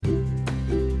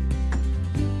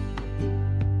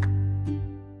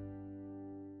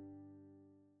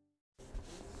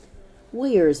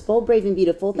Warriors, bold, brave, and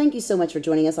beautiful. Thank you so much for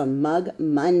joining us on Mug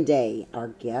Monday. Our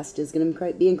guest is going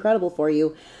to be incredible for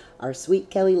you, our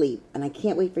sweet Kelly Leap, and I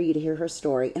can't wait for you to hear her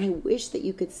story, and I wish that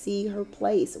you could see her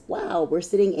place. Wow, we're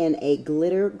sitting in a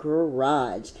glitter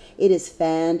garage. It is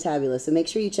fantabulous, so make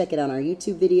sure you check it out on our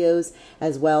YouTube videos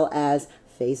as well as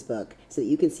Facebook so that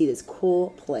you can see this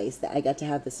cool place that I got to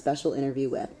have this special interview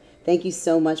with. Thank you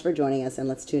so much for joining us, and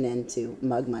let's tune in to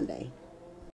Mug Monday.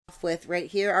 With right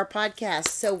here our podcast.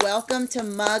 So welcome to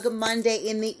Mug Monday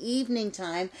in the evening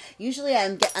time. Usually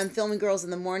I'm filming girls in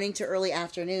the morning to early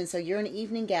afternoon, so you're an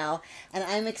evening gal, and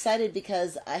I'm excited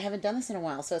because I haven't done this in a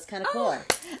while, so it's kind of cool.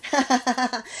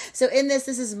 So in this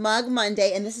is Mug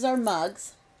Monday, and this is our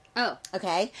mugs. Oh.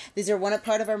 Okay? These are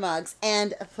part of our mugs,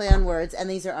 and a play on words, and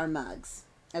these are our mugs.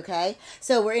 Okay,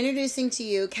 so we're introducing to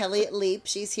you Kelly Leap.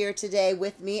 She's here today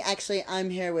with me. Actually, I'm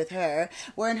here with her.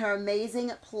 We're in her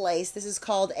amazing place. This is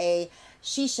called a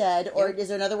she shed, or is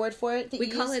there another word for it? We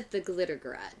call it the Glitter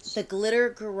Garage. The Glitter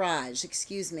Garage,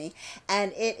 excuse me.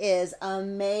 And it is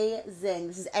amazing.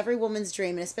 This is every woman's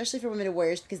dream, and especially for Women of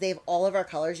Warriors, because they have all of our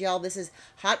colors, y'all. This is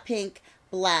hot pink,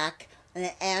 black,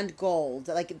 and gold.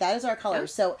 Like, that is our color. Yeah.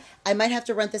 So I might have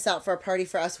to rent this out for a party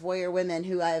for us warrior women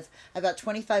who I've about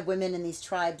 25 women in these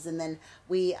tribes, and then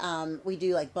we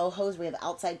do like bohos. We have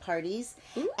outside parties.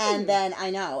 Ooh. And then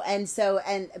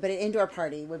but an indoor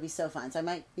party would be so fun. So I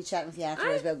might be chatting with you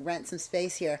afterwards about rent some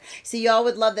space here. So y'all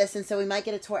would love this, and so we might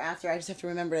get a tour after. I just have to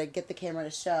remember to get the camera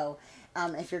to show.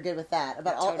 If you're good with that,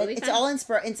 it's all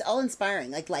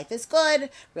inspiring. Like, life is good.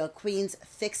 Real queens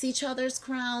fix each other's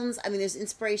crowns. I mean, there's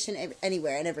inspiration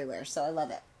anywhere and everywhere. So I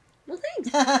love it. Well,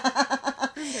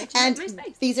 thanks. And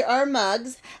these are our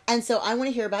mugs, and so I want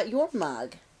to hear about your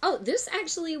mug. Oh, this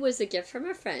actually was a gift from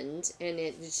a friend, and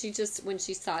when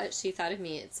she saw it, she thought of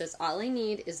me. It says, "All I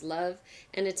need is love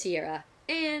and a tiara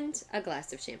and a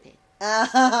glass of champagne."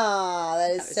 Oh,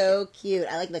 that is so cute.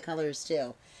 I like the colors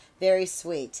too. Very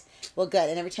sweet. Well, good.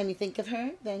 And every time you think of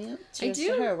her, then cheers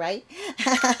to her, right?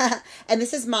 And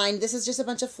this is mine. This is just a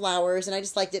bunch of flowers, and I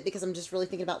just liked it because I'm just really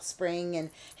thinking about spring, and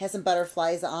it has some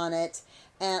butterflies on it.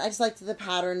 And I just liked the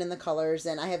pattern and the colors,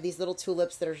 and I have these little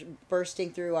tulips that are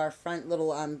bursting through our front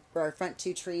where our front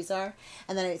two trees are.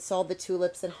 And then I saw the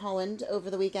tulips in Holland over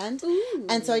the weekend. Ooh.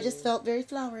 And so I just felt very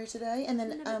flowery today. And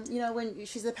then, when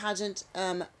she's a pageant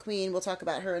queen, we'll talk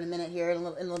about her in a minute here, in a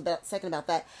little second about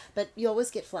that. But you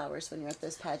always get flowers when you're at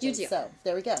those pageants. You do. So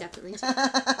there we go. Definitely do.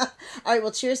 All right,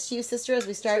 well, cheers to you, sister, as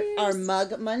we start our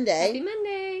Mug Monday. Happy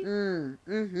Monday.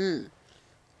 Mm-hmm.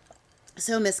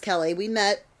 So, Miss Kelly, we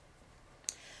met.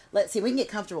 Let's see. We can get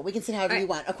comfortable. We can sit however you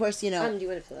want. Of course, do you want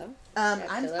a pillow?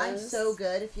 I'm so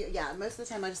good. Most of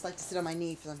the time I just like to sit on my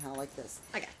knee somehow like this.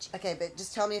 I got you. Okay, but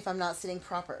just tell me if I'm not sitting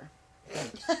proper.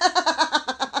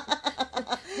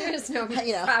 There's no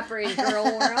proper in girl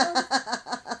world.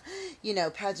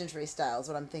 Pageantry style is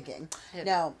what I'm thinking.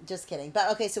 No, just kidding.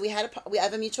 But okay, so we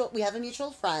have a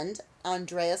mutual friend,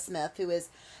 Andrea Smith, who is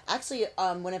actually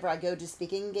whenever I go to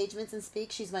speaking engagements and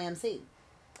speak, she's my MC.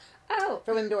 Oh.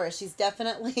 For Women of Warriors. She's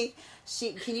definitely,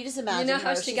 can you just imagine her?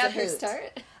 How she got her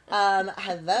start?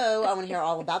 Hello. I want to hear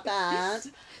all about that.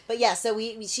 But yeah, so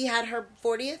she had her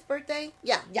 40th birthday?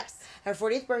 Yeah. Yes. Her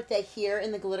 40th birthday here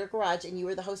in the Glitter Garage, and you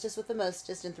were the hostess with the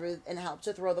mostest and helped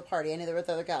to throw the party. I know there were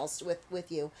other gals with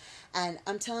you. And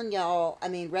I'm telling y'all,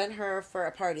 rent her for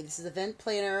a party. This is event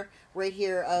planner right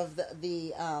here of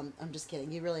the I'm just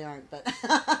kidding. You really aren't, but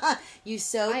you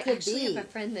could be. I actually have a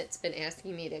friend that's been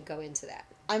asking me to go into that.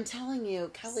 I'm telling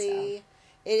you, Kelly,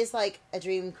 it is like a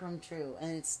dream come true,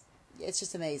 and it's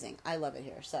just amazing. I love it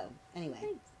here. So, anyway.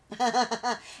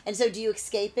 Thanks. And so do you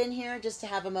escape in here just to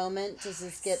have a moment to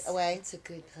just get away? It's a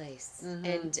good place. Mm-hmm.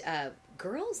 And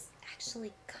girls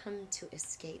actually come to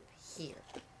escape here.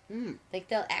 Mm. Like,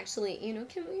 they'll actually,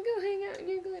 can we go hang out in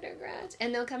your glitter garage?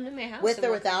 And they'll come to my house. With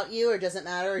or without you, or does it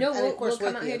matter? No, of course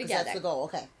we'll come out here together. That's the goal,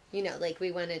 okay. Like,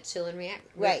 we want to chill and react.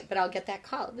 Right. But I'll get that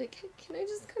call. Like, can I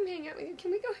just come hang out with you?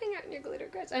 Can we go hang out in your glitter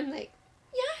garage? I'm like,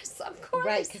 yes, of course.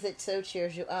 Right, because it so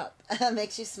cheers you up. It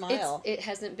makes you smile. It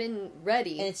hasn't been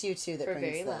ready. And it's you, too, that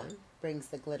brings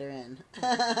the glitter in.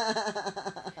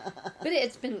 But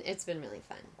it's been really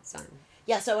fun. So.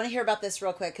 Yeah, so I want to hear about this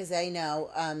real quick, because I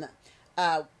know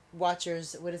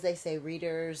watchers, what does they say?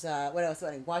 Readers, what else?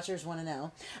 Watchers want to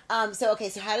know. So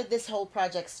how did this whole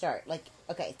project start?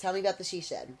 Tell me about the She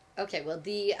Shed. Okay, well,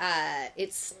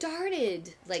 it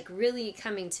started, really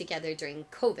coming together during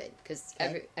COVID, because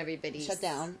everybody shut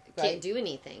down. Can't do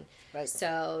anything. Right.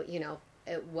 So,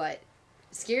 what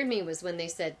scared me was when they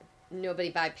said, nobody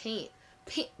buy paint.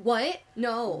 paint. What?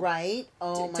 No. Right?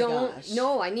 Oh my Don't. gosh.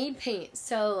 No, I need paint.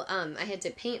 So I had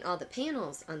to paint all the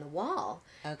panels on the wall.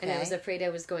 Okay. And I was afraid I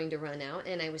was going to run out.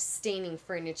 And I was staining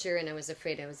furniture, and I was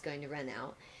afraid I was going to run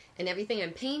out. And everything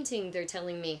I'm painting, they're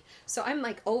telling me. So I'm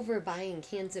like over buying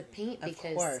cans of paint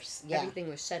because of course. Yeah. everything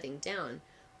was shutting down.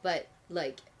 But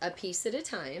like a piece at a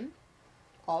time,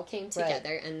 all came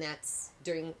together, and that's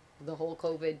during the whole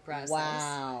COVID process.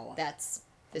 Wow.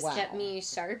 This Wow. kept me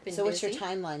sharp and So what's busy. your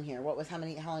timeline here?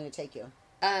 How long did it take you?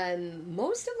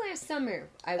 Most of last summer,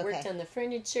 I worked Okay. on the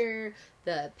furniture,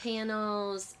 the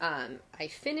panels. I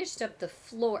finished up the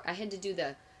floor. I had to do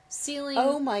the ceiling.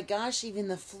 Oh my gosh, even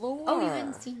the floor. Oh, you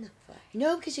hadn't seen the floor.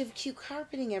 No, because you have cute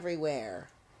carpeting everywhere.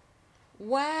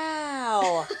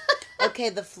 Wow. Okay,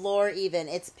 the floor even.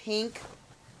 It's pink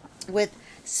with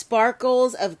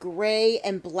sparkles of gray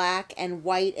and black and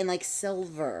white and like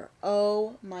silver.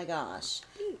 Oh my gosh.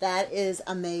 That is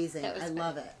amazing. That was I fun.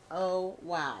 love it. Oh,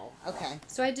 wow. Okay.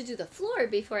 So I had to do the floor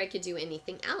before I could do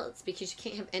anything else because you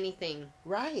can't have anything.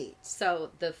 Right.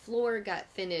 So the floor got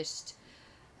finished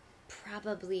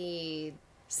probably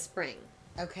spring,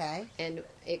 Okay. and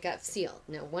it got sealed.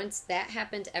 Now, once that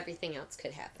happened, everything else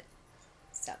could happen.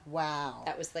 So Wow.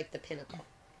 that was like the pinnacle.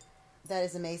 That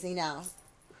is amazing. Now,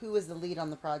 who was the lead on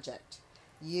the project?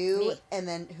 You, Me. and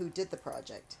then who did the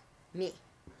project? Me.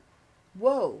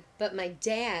 Whoa. But my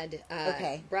dad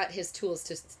Okay. brought his tools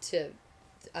to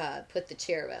put the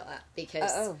chair rail up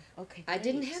because Okay. I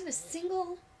didn't great. have a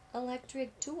single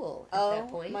electric tool at Oh that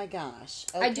point. my gosh.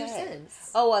 I do Okay.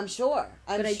 since. Oh, I'm sure.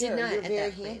 But I did sure. not You're at very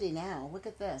that point. handy now. Look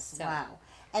at this. So- Wow.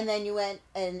 And then you went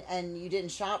and you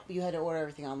didn't shop. You had to order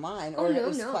everything online, Oh, or no, it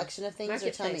was a no. collection of things.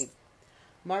 Or tell me, Marketplace.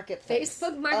 Marketplace.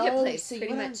 Facebook Marketplace, Oh, so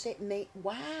pretty you much.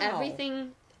 Wow.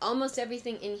 Everything, almost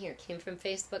everything in here came from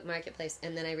Facebook Marketplace,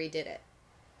 and then I redid it.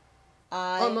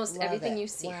 I Almost love everything it. you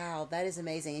see. Wow, that is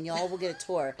amazing, and y'all will get a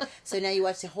tour. So now you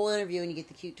watch the whole interview and you get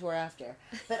the cute tour after.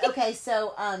 But okay,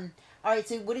 so all right.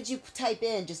 So what did you type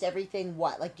in? Just everything.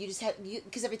 What? Like you just had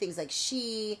because everything's like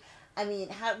she. I mean,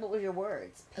 what were your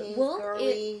words? Pink, Well,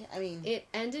 girly. It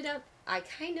ended up, I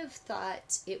kind of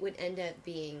thought it would end up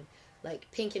being like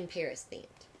Pink in Paris themed.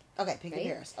 Okay, Pink right?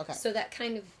 and Paris. Okay. So that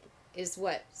kind of is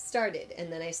what started.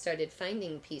 And then I started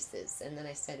finding pieces. And then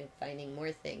I started finding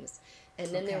more things. And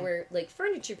then there Okay. were like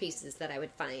furniture pieces that I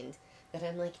would find that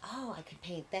I'm like, oh, I could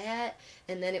paint that.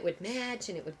 And then it would match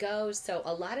and it would go. So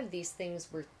a lot of these things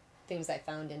were things I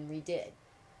found and redid.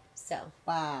 So.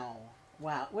 Wow.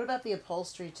 Wow. What about the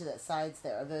upholstery to the sides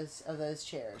there of those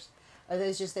chairs? Are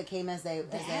those just that came as they are?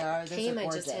 Those came, are I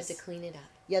gorgeous. just had to clean it up.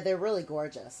 Yeah, they're really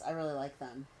gorgeous. I really like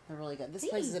them. They're really good. This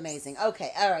place is Thanks. amazing.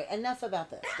 Okay, all right. Enough about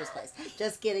this place.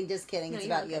 Just kidding. Just kidding. No, It's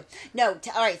you're about you. okay. No.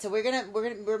 All right. So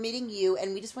we're meeting you,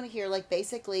 and we just want to hear like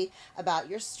basically about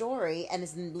your story and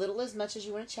as little as much as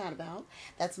you want to chat about.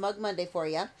 That's Mug Monday for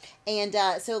you. And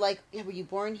so like, were you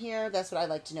born here? That's what I'd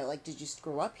like to know. Like, did you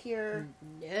grow up here?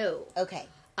 No. Okay.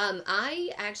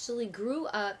 I actually grew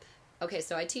up. Okay,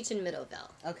 so I teach in Middleville.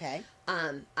 Okay.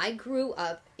 I grew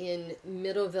up in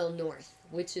Middleville North,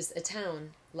 which is a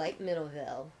town like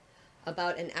Middleville,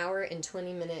 about an hour and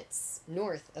 20 minutes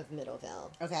north of Middleville,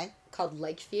 Okay. called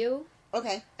Lakeview.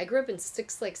 Okay. I grew up in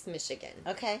Six Lakes, Michigan,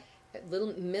 Okay.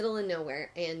 little middle of nowhere,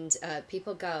 and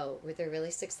people go, were there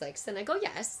really Six Lakes? And I go,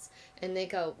 yes. And they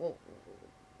go, well,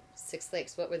 Six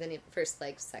Lakes, what were the name? First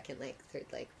lake, second lake, third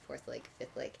lake, fourth lake,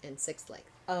 fifth lake, and sixth lake.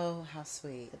 Oh, how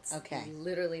sweet. It's Okay.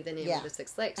 literally the name Yeah. of the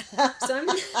Six Lakes. So I'm,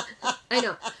 I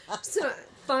know. So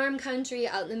farm country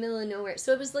out in the middle of nowhere.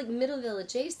 So it was like Middleville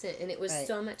adjacent, and it was Right.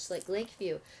 so much like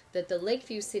Lakeview that the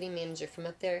Lakeview city manager from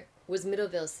up there was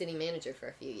Middleville city manager for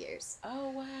a few years. Oh,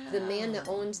 wow. The man that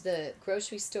owned the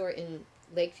grocery store in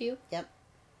Lakeview, Yep.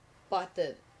 bought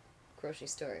the grocery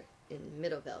store in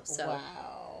Middleville. So,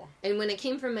 Wow. and when I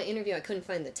came for my interview, I couldn't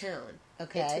find the town.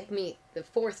 Okay. It took me the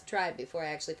fourth try before I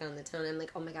actually found the town. I'm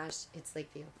like, oh my gosh, it's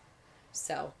Lakeview.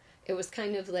 So it was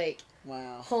kind of like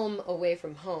Wow. home away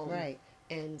from home. Right.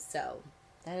 And so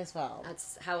That is wild.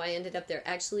 that's how I ended up there.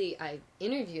 Actually, I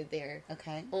interviewed there.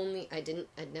 Okay.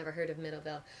 I'd never heard of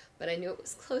Middleville, but I knew it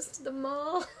was close to the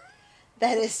mall.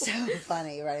 That is so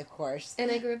funny, right? Of course. And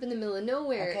I grew up in the middle of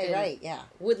nowhere. Okay, and right, yeah.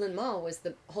 Woodland Mall was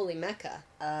the holy mecca.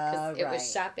 Because it Right.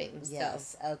 was shopping.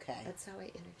 Yes, So okay. that's how I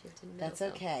interviewed in Middleville. That's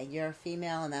okay. You're a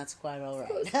female, and that's quite all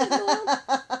Close to right.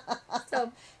 the mall.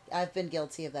 So I've been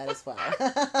guilty of that as well.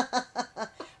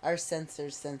 Our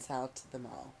censors sense out them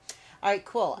all. All right,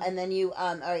 cool. And then you,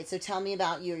 all right, so tell me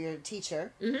about you. You're a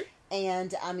teacher. Mhm.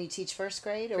 And you teach first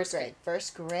grade or First what grade.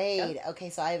 First grade. Okay,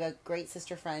 so I have a great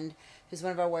sister friend who's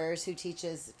one of our warriors who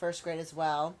teaches first grade as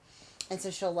well. And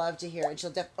so she'll love to hear it. She'll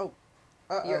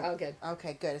Uh-oh. You're all good.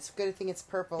 Okay, good. It's a good thing it's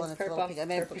purple and it's a little purple. pink. I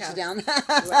may have Purple pushed it down.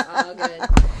 We're all good.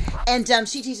 And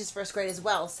she teaches first grade as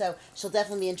well, so she'll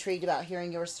definitely be intrigued about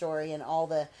hearing your story and all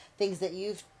the things that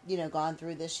you've gone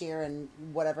through this year and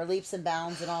whatever leaps and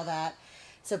bounds and all that.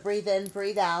 So breathe in,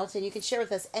 breathe out, and you can share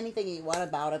with us anything you want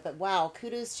about it. But wow,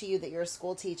 kudos to you that you're a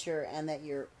school teacher and that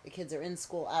your kids are in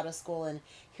school, out of school, and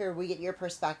here we get your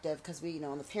perspective because we,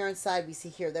 on the parent side, we see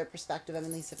here their perspective. I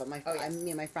mean, at least about me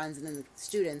and my friends and then the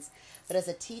students. But as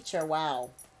a teacher,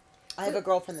 wow, I have a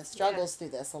girlfriend that struggles through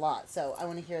this a lot. So I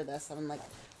want to hear this. I'm like,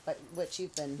 what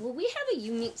you've been. Well, we have a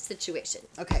unique situation.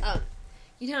 Okay.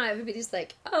 Everybody's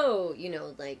like, oh,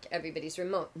 like everybody's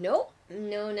remote. No,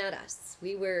 not us.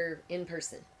 We were in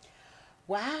person.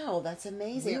 Wow, that's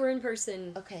amazing. We were in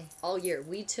person all year.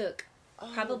 We took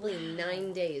probably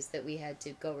 9 days that we had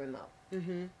to go remote.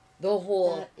 Mm-hmm. The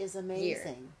whole That is amazing.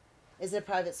 year. Is it a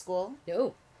private school?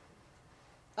 No.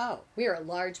 Oh. We are a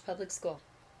large public school.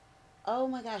 Oh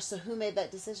my gosh, so who made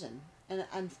that decision? And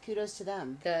kudos to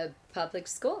them. The public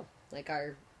school. Like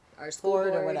our school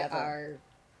Board board, or whatever. our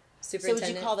So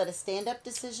superintendent. would you call that a stand-up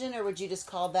decision, or would you just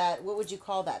call that? What would you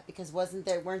call that? Because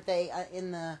weren't they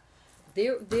in the?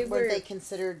 Weren't they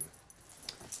considered?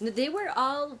 They were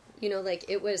all, like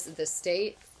it was the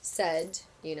state said,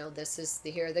 here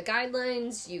are the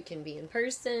guidelines. You can be in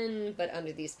person, but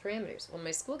under these parameters. Well,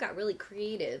 my school got really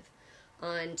creative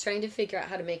on trying to figure out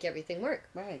how to make everything work.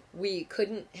 Right. We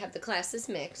couldn't have the classes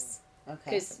mix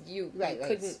because you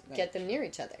couldn't get them near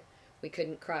each other. We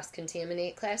couldn't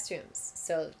cross-contaminate classrooms.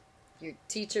 So your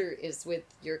teacher is with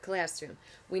your classroom.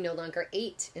 We no longer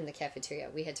ate in the cafeteria.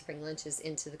 We had to bring lunches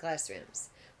into the classrooms.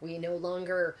 We no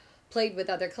longer played with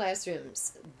other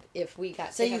classrooms. If we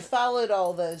got so you followed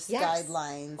all those Yes,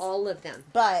 guidelines, all of them.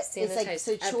 but Sanitized it's like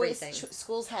so everything.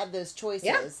 schools had those choices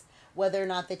Yeah. whether or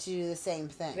not that you do the same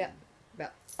thing. Yeah.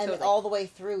 And Totally. all the way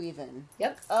through, even.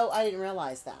 Yep. Oh, I didn't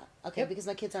realize that. Okay, Yep. because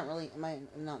my kids aren't really. I'm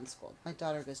not in school. My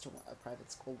daughter goes to a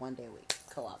private school 1 day a week,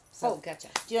 co-op. So, Gotcha.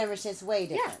 do you understand? It's way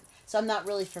different. Yeah. So I'm not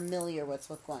really familiar with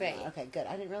what's going Right. on. Okay, good.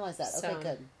 I didn't realize that. So, okay,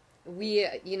 good. We,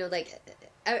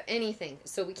 anything.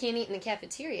 So we can't eat in the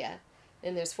cafeteria,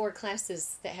 and there's 4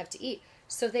 classes that have to eat.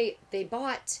 So they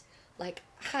bought like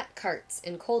hot carts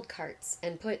and cold carts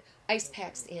and put ice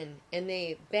packs in, and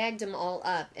they bagged them all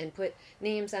up and put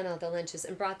names on all the lunches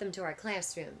and brought them to our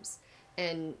classrooms.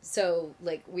 And so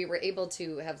like we were able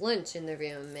to have lunch in the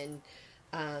room, and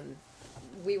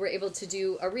we were able to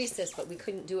do a recess, but we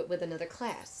couldn't do it with another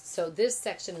class. So this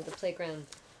section of the playground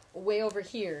way over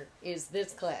here is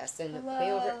this class, and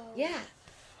way over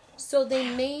so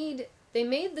they made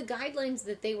the guidelines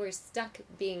that they were stuck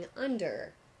being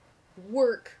under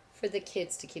work for the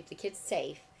kids, to keep the kids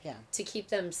safe, to keep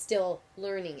them still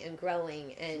learning and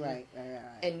growing and Right.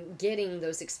 and getting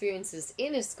those experiences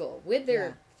in a school with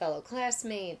their fellow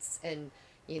classmates, and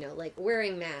like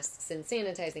wearing masks and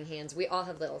sanitizing hands. We all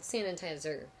have little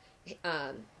sanitizer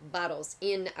bottles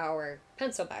in our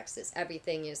pencil boxes.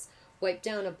 Everything is wiped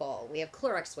downable. We have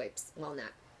Clorox wipes. Well,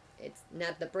 it's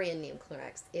not the brand name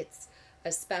Clorox. It's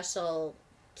a special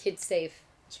kid safe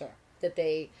that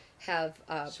they have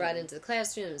brought into the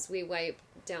classrooms. We wipe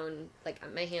down, like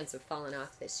my hands have fallen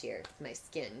off this year, my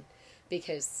skin,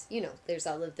 because there's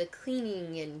all of the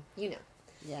cleaning and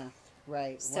Yeah.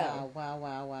 Right. So,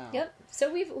 Wow. Yep.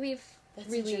 So we've That's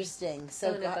really interesting.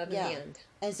 So gone above and beyond.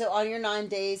 And so on your 9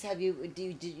 days, you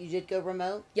did go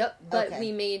remote? Yep, but Okay.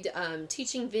 we made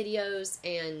teaching videos,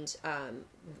 and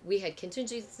we had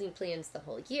contingency plans the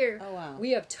whole year. Oh, wow.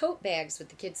 We have tote bags with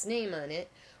the kids' name on it.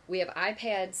 We have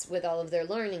iPads with all of their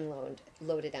learning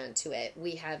loaded onto it.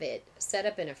 We have it set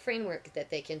up in a framework that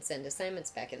they can send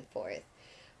assignments back and forth.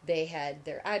 They had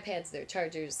their iPads, their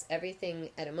chargers,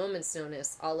 everything at a moment's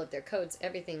notice, all of their codes,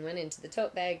 everything went into the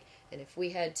tote bag, and if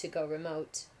we had to go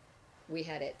remote, we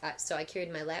had it. So I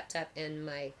carried my laptop and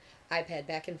my iPad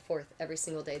back and forth every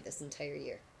single day this entire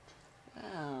year.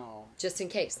 Wow. Just in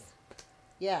case.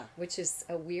 Yeah. Which is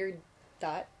a weird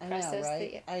thought I know, process.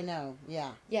 right? I know.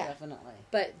 Yeah. Yeah. Definitely.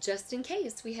 But just in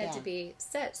case, we had to be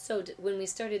set. So when we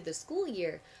started the school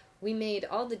year, we made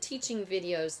all the teaching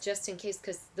videos just in case,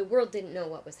 because the world didn't know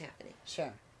what was happening.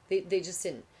 Sure. They just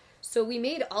didn't. So we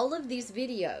made all of these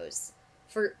videos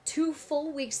for 2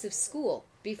 full weeks of school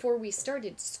before we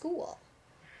started school.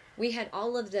 We had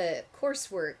all of the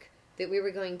coursework that we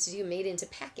were going to do made into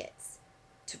packets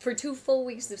for 2 full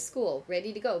weeks of school,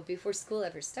 ready to go before school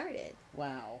ever started.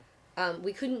 Wow.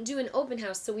 we couldn't do an open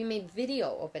house, so we made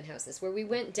video open houses where we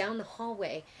went down the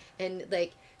hallway and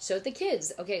like showed the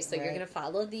kids, okay, so you're Right. going to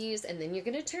follow these, and then you're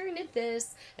going to turn at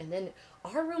this, and then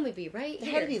our room would be right There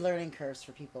here. had to be learning curves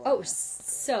for people. Oh, like that.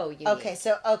 so unique.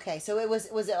 So it was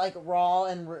it like raw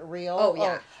and real? Oh,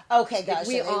 yeah. Oh, okay, gotcha.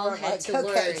 We They all weren't had to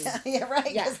learn. Yeah,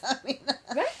 right. Yeah. 'Cause, I mean,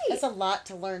 Right. that's a lot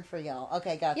to learn for y'all.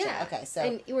 Okay, gotcha. Yeah. Okay, so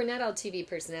And we're not all TV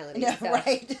personalities. yeah, so.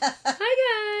 right.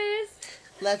 Hi, guys.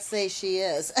 Let's say she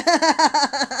is.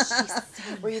 so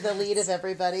Were you the lead of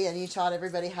everybody, and you taught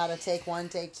everybody how to take one,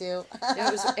 take two?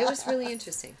 It was really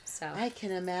interesting. So I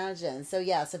can imagine. So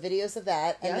yeah, so videos of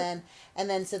that, Yep. and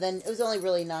then it was only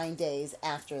really 9 days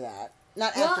after that.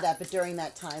 Not Well, after that, but during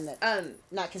that time that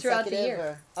not throughout consecutive. the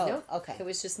year. Or, oh, Nope. okay, It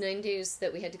was just 9 days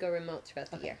that we had to go remote throughout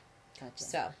the year. gotcha.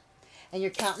 So And you're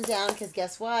counting down because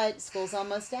guess what? School's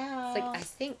almost out. it's like I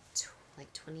think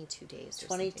like 22 days. Or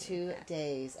 22 something like that.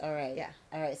 days. All right. Yeah.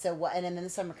 All right. So what? And then the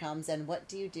summer comes, and what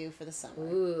do you do for the summer?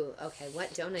 Ooh, okay.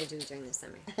 What don't I do during the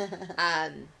summer?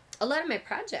 A lot of my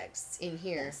projects in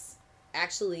here Yes.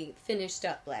 actually finished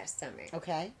up last summer.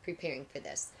 Okay. Preparing for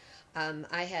this.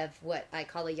 I have what I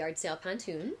call a yard sale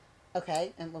pontoon.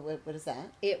 Okay. And what is that?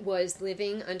 It was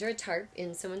living under a tarp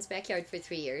in someone's backyard for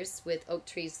 3 years with oak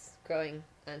trees growing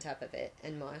on top of it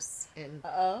and moss. And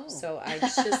Oh. so I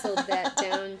chiseled that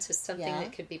down to something Yeah.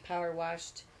 that could be power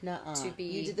washed. Nuh-uh. to be-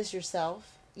 You did this yourself?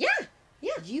 Yeah,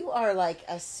 yeah. You are like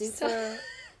a super.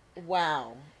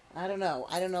 Wow. I don't know.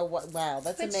 what. Wow.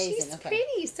 That's But amazing. she's Okay.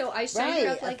 pretty, so I shined Right.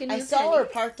 her up like a new I saw her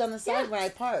penny. parked on the side Yeah. when I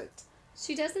parked.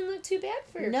 She doesn't look too bad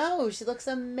for No, she looks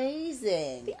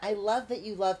amazing. I love that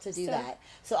you love to do So- that.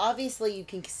 So obviously you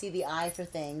can see the eye for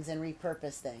things and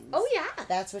repurpose things. Oh, yeah.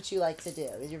 That's what you like to do.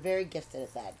 You're very gifted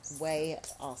at that. Way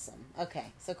awesome.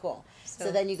 Okay, so cool.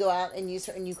 So then you go out and use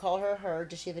her, and you call her her.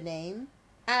 Does she have a name?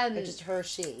 Or just her,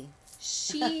 she?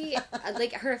 She,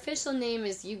 like, her official name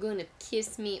is You Gonna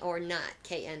Kiss Me or Not,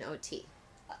 Knot.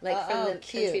 Like from the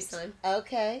cute. country song.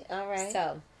 Okay, all right.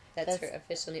 So, that's her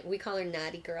official name. We call her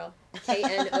Naughty Girl.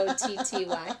 Knotty.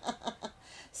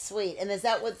 Sweet. And is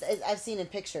that what I've seen in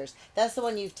pictures? That's the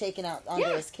one you've taken out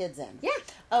Andrea's kids in? Yeah.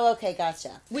 Oh, okay,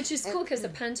 gotcha. Which is cool because the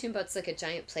pontoon boat's like a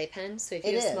giant playpen. So if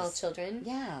you It have small is. children,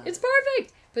 Yeah. it's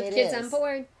perfect. Put the It kids is. on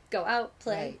board, go out,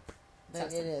 play. Right. It's But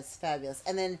awesome. it is fabulous.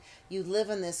 And then you live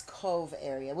in this cove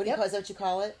area. What do you Yep. call it? Is that what you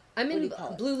call it? I'm What do in you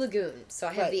call it? Blue Lagoon, so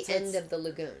I have Right, the so end it's- of the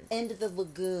lagoon. End of the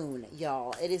lagoon,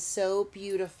 y'all. It is so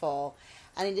beautiful.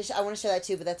 I want to show that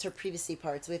too, but that's her privacy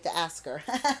part, so we have to ask her.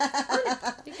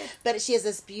 But she has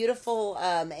this beautiful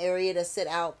area to sit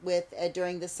out with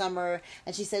during the summer,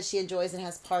 and she says she enjoys and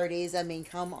has parties. I mean,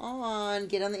 come on,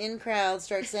 get on the in crowd,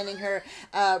 start sending her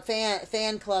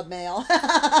fan club mail.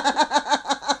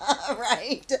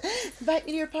 Right. Invite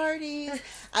me to your parties.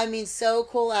 I mean, so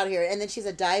cool out here. And then she's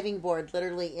a diving board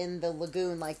literally in the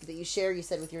lagoon, like that you share, you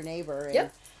said, with your neighbor. And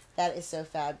Yep. That is so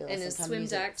fabulous. And a come swim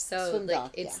use it. dock, so Swim like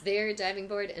dock, it's yeah. their diving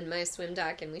board and my swim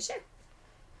dock, and we share.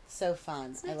 So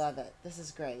fun. I nice. love it. This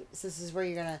is great. So this is where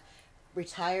you're going to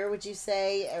retire, would you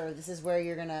say? Or this is where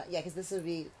you're going to... Yeah, because this would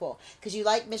be cool. Because you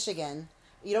like Michigan.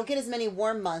 You don't get as many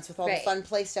warm months with all Right. the fun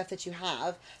play stuff that you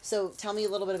have. So tell me a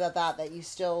little bit about that you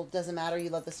still... Doesn't matter, you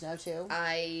love the snow too?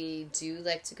 I do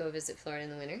like to go visit Florida in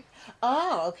the winter,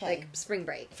 Oh, okay. like spring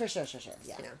break. For sure.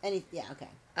 Yeah. You know. Okay.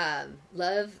 I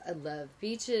love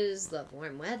beaches, love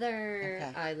warm weather.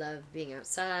 Okay. I love being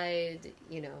outside.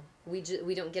 You know, we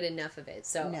don't get enough of it,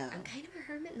 so No. I'm kind of a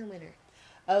hermit in the winter.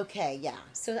 Okay, yeah.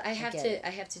 So I have get to it. I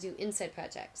have to do inside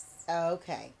projects.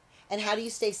 Okay. And how do you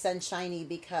stay sunshiny?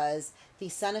 Because the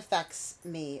sun affects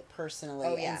me personally.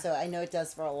 Oh, yeah. And so I know it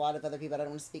does for a lot of other people. I don't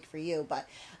want to speak for you, but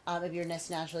if you're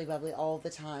naturally bubbly all the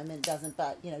time and it doesn't,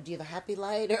 but, do you have a happy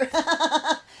light? Or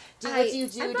what do you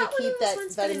do I to bought one keep of those that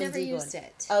ones, but I vitamin never D used going?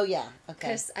 it. Oh, yeah. Okay.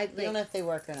 'Cause I, you don't like- know if they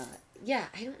work or not. Yeah,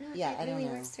 I don't know if Yeah, it I don't really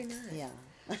know. works or not. Yeah.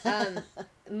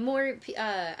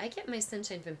 I get my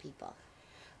sunshine from people.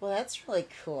 Well, that's really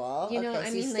cool. You know, okay, I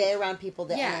so you mean, stay like- around people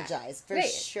to Yeah, energize. For right.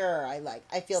 sure,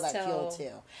 I feel that fuel, So- too.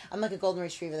 I'm like a golden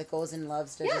retriever that goes and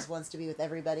loves to, Yeah. just wants to be with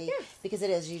everybody. Yeah. Because it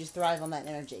is, you just thrive on that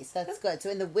energy. So that's good. So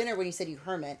in the winter, when you said you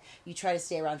hermit, you try to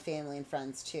stay around family and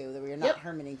friends, too, that you're not Yep.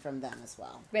 hermiting from them as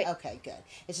well. Right. Okay, good.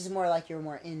 It's just more like you're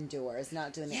more indoors,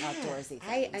 not doing the outdoorsy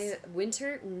things.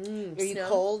 Winter, Are you snow.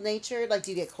 cold natured? Like, do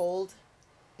you get cold?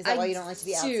 Is that I why you don't like to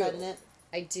be do. outside in it?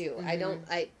 I do. Mm-hmm. I don't.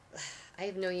 I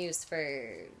have no use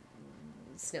for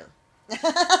snow. So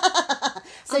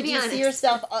I'll do be you see honest.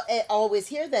 yourself always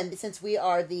here then, since we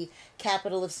are the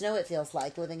capital of snow, it feels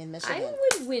like, living in Michigan?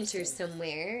 I would winter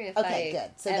somewhere if Okay, I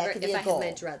good. So that ever, could be if a I goal.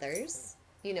 had my druthers.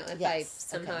 if I Yes,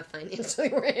 somehow okay. financially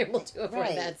were able to afford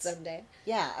Right. that someday.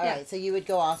 Yeah, all Yeah. right. So you would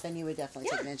go off and you would definitely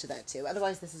take Yeah. advantage of that too.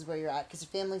 Otherwise, this is where you're at because your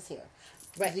family's here.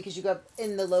 Right. Because you grew up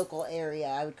in the local area.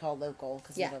 I would call local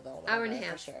because Yeah. Middleville. Hour and a whatever,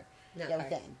 half. For sure. Not Yeah, far.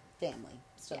 within family.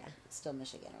 Still, Yeah. still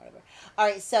Michigan or whatever. All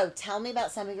right. So tell me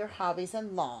about some of your hobbies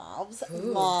and loves.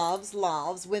 Ooh. Loves.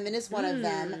 Women is one of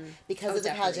them because Oh, of the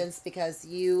definitely. pageants. Because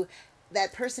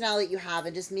that personality you have,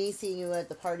 and just me seeing you at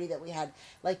the party that we had,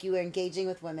 like you were engaging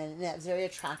with women, and that was very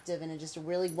attractive and just a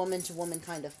really woman to woman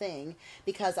kind of thing.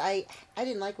 Because I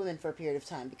didn't like women for a period of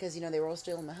time because they were all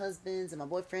stealing my husbands and my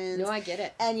boyfriends. No, I get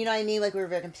it. And you know what I mean? Like we were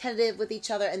very competitive with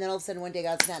each other, and then all of a sudden one day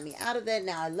God snapped me out of it.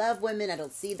 Now I love women. I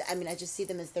don't see that. I mean, I just see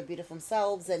them as their beautiful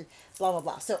themselves and blah blah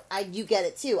blah. So you get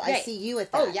it too. I Right. see you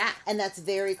at that. Oh, yeah. And that's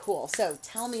very cool. So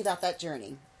tell me about that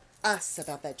journey. Us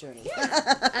about that journey.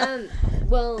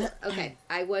 Well, okay.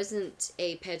 I wasn't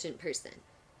a pageant person,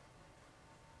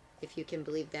 if you can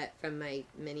believe that from my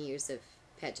many years of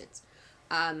pageants.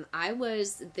 I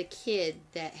was the kid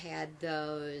that had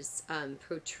those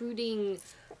protruding,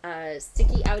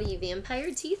 sticky outy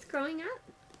vampire teeth growing up.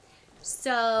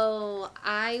 So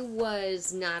I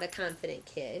was not a confident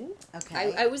kid.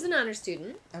 Okay. I was an honor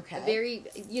student. Okay. A very,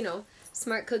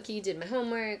 smart cookie, did my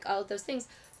homework, all of those things.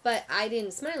 But I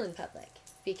didn't smile in public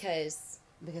because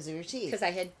Because of your teeth. I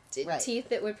had Right. teeth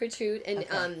that would protrude, and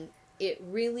Okay. it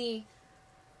really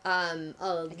a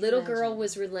little girl imagine.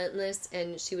 was relentless,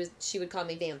 and she would call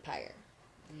me vampire,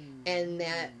 and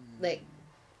that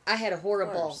I had a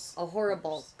horrible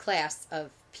course. class of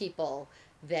people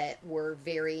that were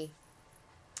very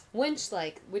wench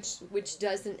like, which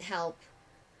doesn't help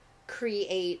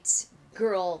create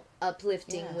girl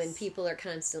uplifting when Yes. people are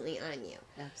constantly on you.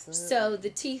 Absolutely. So the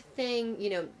teeth thing,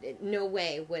 no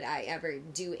way would I ever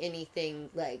do anything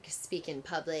like speak in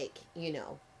public,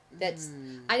 That's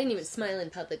I didn't even smile in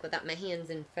public without my hands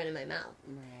in front of my mouth.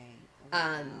 Right.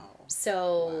 Wow.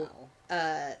 So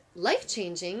Wow. life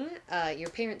changing. Your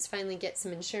parents finally get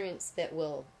some insurance that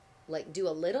will do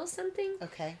a little something.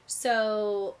 Okay.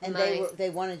 So And they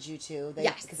wanted you to.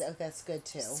 Yes. Because that's good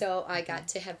too. So I got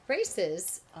to have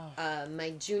braces Oh. my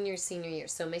junior, senior year.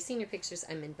 So my senior pictures,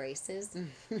 I'm in braces.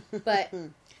 But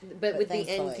with the end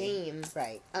thankfully, game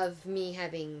right. of me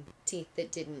having teeth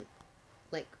that didn't,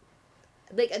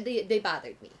 they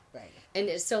bothered me. Right.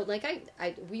 And so,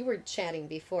 we were chatting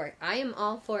before. I am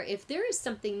all for if there is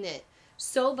something that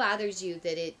so bothers you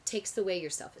that it takes away your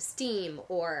self-esteem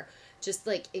or just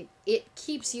it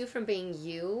keeps you from being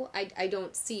you. I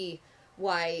don't see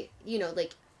why,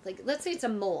 let's say it's a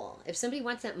mole. If somebody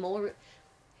wants that mole,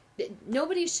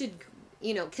 nobody should,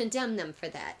 condemn them for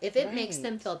that. If it makes Right.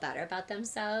 them feel better about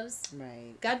themselves,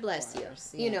 Right. God bless you.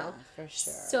 Course. For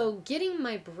sure. So getting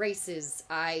my braces,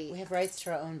 we have rights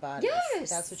to our own bodies. Yes.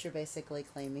 That's what you're basically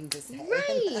claiming to say.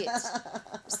 Right.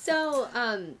 So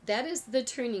that is the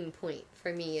turning point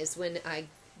for me is when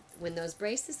those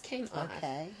braces came off.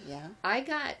 Okay. Yeah. I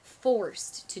got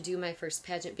forced to do my first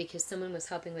pageant because someone was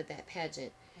helping with that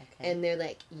pageant. Okay. And they're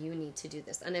like, you need to do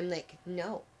this. And I'm like,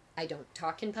 no, I don't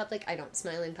talk in public. I don't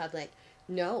smile in public.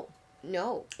 No.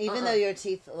 Even though your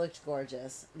teeth looked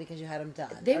gorgeous because you had them done.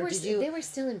 They Or were did you? they were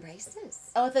still in braces.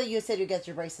 Oh, I thought you said you got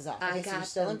your braces off. I Okay, so you're got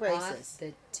still them in braces. off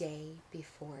the day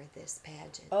before this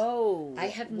pageant. Oh. I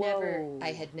had whoa.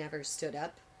 never stood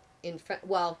up in front.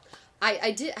 Well,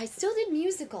 I still did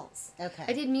musicals. Okay.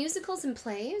 I did musicals and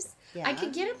plays. Yeah. I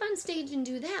could get up on stage and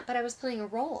do that, but I was playing a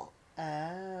role. Oh,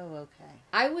 okay.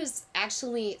 I was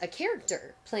actually a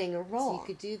character playing a role. So you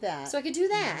could do that. So I could do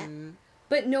that. Mhm.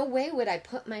 But no way would I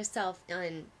put myself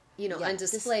on, on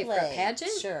display for a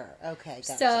pageant. Sure. Okay.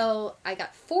 Gotcha. So I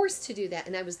got forced to do that,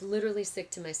 and I was literally sick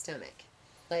to my stomach.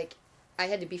 I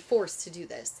had to be forced to do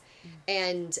this.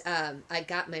 And I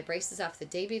got my braces off the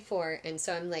day before, and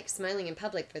so I'm smiling in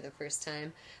public for the first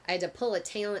time. I had to pull a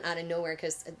talent out of nowhere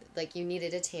because you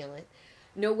needed a talent.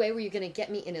 No way were you going to get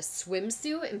me in a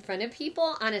swimsuit in front of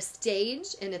people on a stage,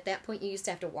 and at that point you used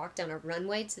to have to walk down a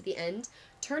runway to the end,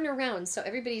 turn around so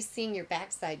everybody's seeing your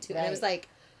backside too. Right. And I was like,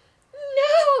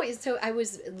 no! So I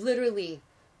was literally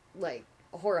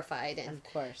horrified and Of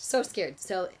course. so scared.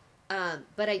 So,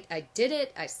 but I did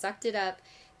it. I sucked it up,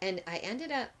 and I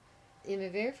ended up in my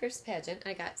very first pageant.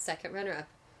 I got second runner-up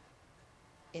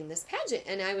in this pageant,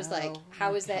 and I was like,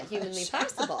 "How is that humanly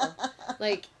possible?"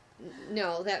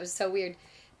 No, that was so weird,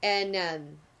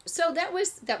 and so that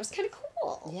was kind of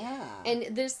cool. Yeah.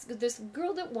 And this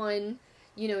girl that won,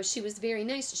 she was very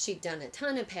nice. She'd done a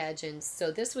ton of pageants,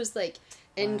 so this was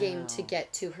end game to Wow.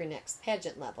 get to her next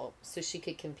pageant level, so she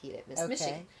could compete at Miss Okay.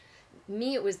 Michigan.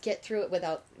 Me, it was get through it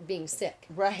without being sick,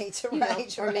 Right. you know,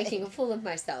 Right. or right. making a fool of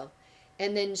myself.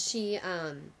 And then she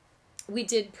we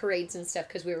did parades and stuff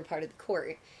because we were part of the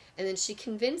court. And then she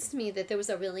convinced me that there was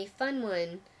a really fun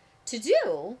one to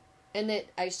do and that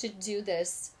I should do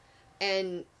this.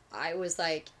 And I was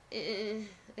like, I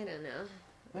don't know.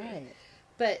 Right.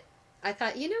 But I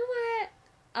thought, you know what?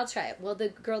 I'll try it. Well, the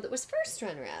girl that was first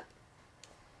runner-up,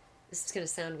 this is going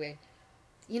to sound weird.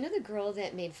 You know the girl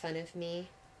that made fun of me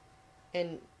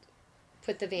and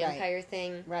put the vampire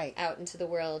thing out into the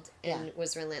world and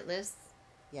was relentless?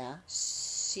 Yeah.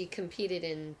 She competed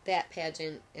in that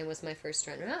pageant and was my first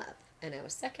runner-up, and I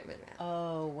was second runner-up.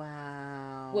 Oh,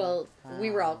 wow. Well, we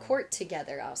were all court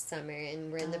together all summer,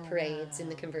 and we're in the parades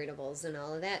and the convertibles and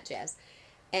all of that jazz.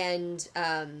 And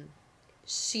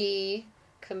she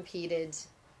competed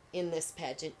in this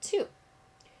pageant, too.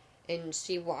 And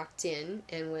she walked in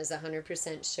and was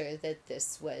 100% sure that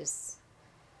this was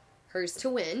hers to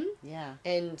win. Yeah.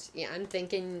 And I'm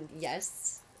thinking,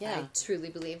 yes, I truly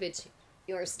believe it's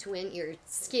yours to win. You're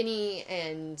skinny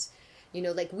and,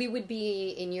 like we would be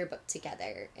in yearbook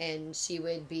together and she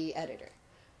would be editor.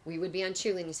 We would be on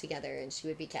cheerleading together and she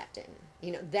would be captain.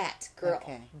 That girl.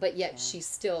 Okay. But yet she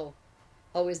still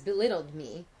always belittled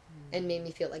me and made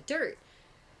me feel like dirt.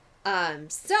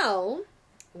 So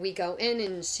we go in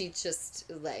and she just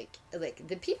like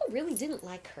the people really didn't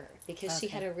like her because she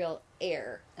had a real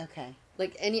air. Okay.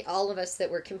 Like all of us that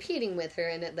were competing with her,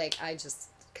 and I just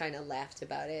kind of laughed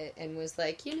about it and was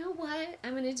like, you know what,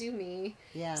 I'm gonna do me.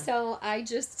 Yeah. So I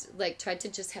just tried to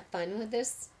just have fun with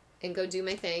this and go do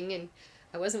my thing, and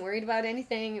I wasn't worried about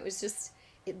anything. It was just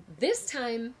this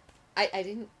time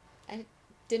I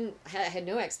had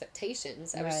no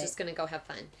expectations. I was just gonna go have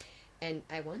fun, and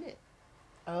I won it.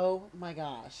 Oh my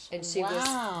gosh. And she was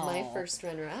my first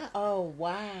runner-up. Oh,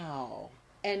 wow.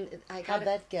 And how'd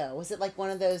that go? Was it like one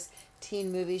of those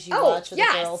teen movies you watch where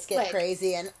the girls get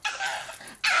crazy and...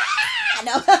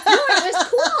 No. No, it was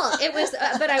cool. It was,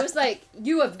 but I was like,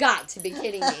 you have got to be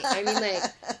kidding me. I mean,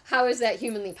 how is that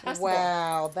humanly possible?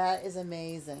 Wow, that is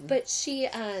amazing. But she,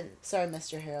 sorry, I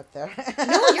missed your hair up there.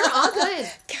 No, you're all good.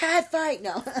 Cat fight,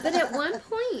 no. But at one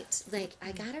point,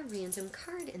 I got a random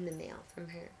card in the mail from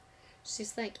her.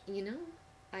 She's like,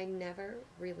 I never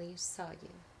really saw you.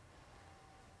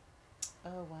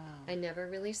 Oh, wow. I never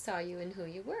really saw you and who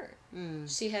you were. Mm.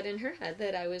 She had in her head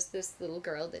that I was this little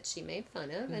girl that she made fun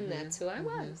of, and that's who I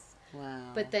was. Wow.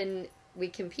 But then we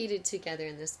competed together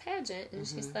in this pageant, and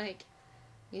she's like,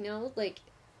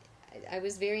 I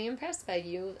was very impressed by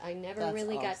you. I never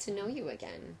really got to know you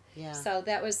again. Yeah. So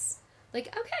that was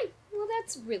like, okay, well,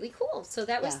 that's really cool. So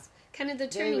that was kind of the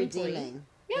turning point.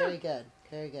 Yeah. Very good.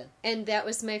 Very good. And that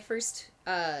was my first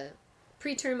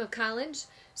preterm of college.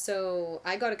 So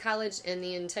I go to college and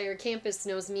the entire campus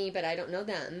knows me, but I don't know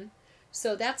them.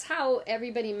 So that's how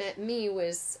everybody met me,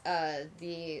 was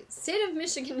the State of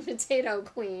Michigan Potato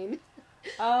Queen.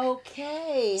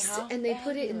 Okay. And they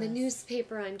put it in the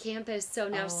newspaper on campus. So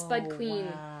now Spud Queen.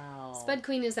 Wow. Spud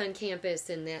Queen is on campus,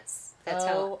 and that's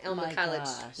how Elma College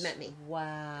met me.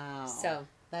 Wow. So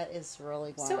that is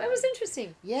really wild. So it was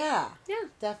interesting. Yeah. Yeah.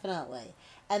 Definitely.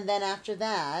 And then after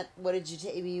that, what did you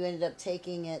take? You ended up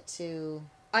taking it to...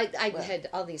 I had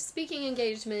all these speaking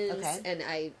engagements, and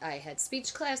I had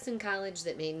speech class in college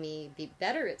that made me be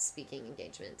better at speaking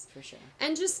engagements. For sure.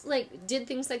 And just, did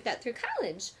things like that through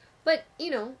college. But,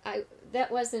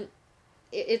 that wasn't...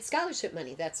 It's scholarship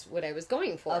money. That's what I was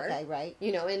going for. Okay, right.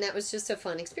 And that was just a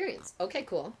fun experience. Okay,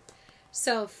 cool.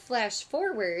 So, flash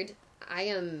forward, I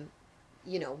am,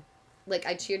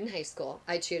 I cheered in high school.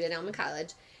 I cheered at Elma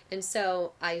College. And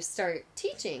so I start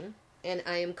teaching, and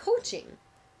I am coaching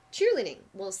cheerleading.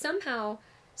 Well, somehow,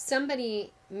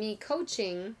 me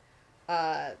coaching,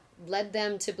 led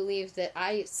them to believe that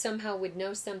I somehow would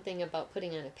know something about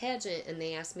putting on a pageant, and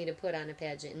they asked me to put on a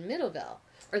pageant in Middleville.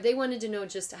 Or they wanted to know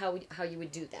just how you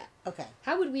would do that. Okay.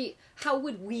 How would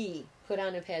we put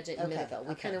on a pageant in Middleville?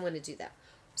 We kind of want to do that.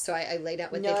 So I laid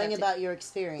out what knowing about your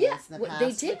experience in the past.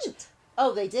 They didn't.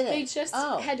 They didn't. They just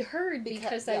had heard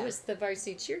because I was the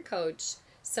varsity cheer coach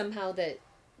somehow that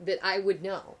I would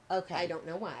know. Okay. I don't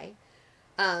know why.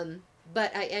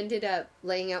 But I ended up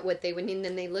laying out what they would need, and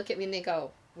then they look at me and they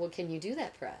go, well, can you do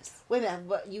that for us? Wait a minute,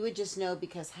 but you would just know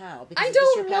because how? Because I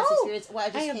don't your know. Past experience?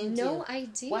 Well, I have no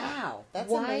idea. Wow,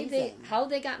 that's amazing. How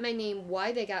they got my name,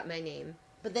 why they got my name.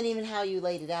 But then even how you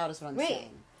laid it out is what I'm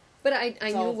saying. But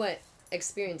I knew what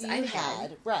experience I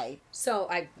had. Right. So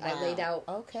I laid out.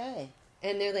 Okay.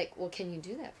 And they're like, well, can you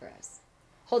do that for us?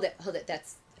 Hold it.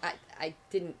 That's, I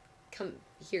didn't come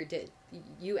here to,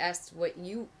 you asked what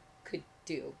you could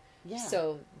do. Yeah.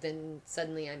 So then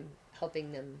suddenly I'm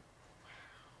helping them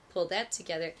pull that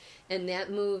together. And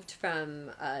that moved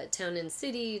from a town and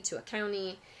city to a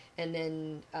county. and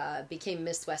then became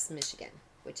Miss West Michigan,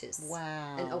 which is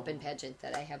Wow. an open pageant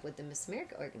that I have with the Miss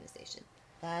America organization.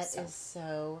 That is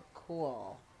so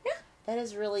cool. Yeah. That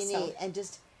is really So- neat. And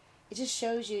it just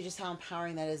shows you just how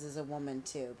empowering that is as a woman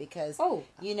too. Because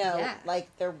yeah. like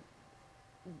they're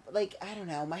like, I don't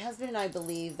know, my husband and I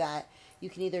believe that you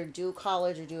can either do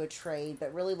college or do a trade, but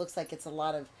it really looks like it's a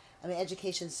lot of, I mean,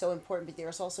 education is so important, but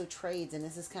there's also trades, and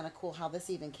this is kind of cool how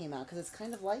this even came out, because it's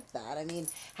kind of like that. I mean,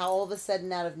 how all of a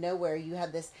sudden, out of nowhere, you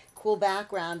have this cool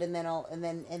background, and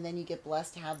then you get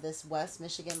blessed to have this West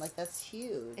Michigan. Like, that's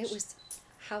huge. It was.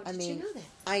 How did you know that?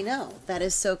 I know. That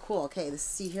is so cool. Okay,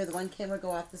 see here, the one camera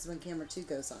go off. This is when camera 2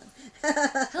 goes on.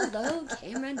 Hello,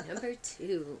 camera number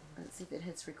 2. Let's see if it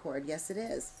hits record. Yes, it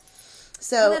is.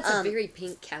 So that's a very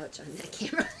pink couch on that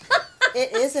camera.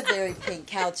 It is a very pink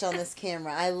couch on this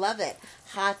camera. I love it.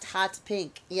 Hot, hot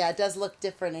pink. Yeah, it does look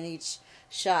different in each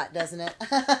shot, doesn't it?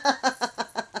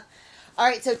 All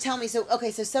right, so tell me. So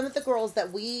some of the girls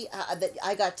that that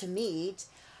I got to meet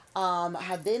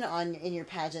have been in your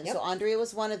pageant. Yep. So Andrea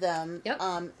was one of them. Yep.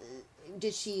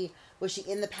 Was she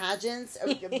in the pageants?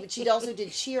 She also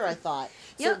did cheer, I thought.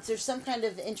 So Yep. there's some kind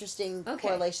of interesting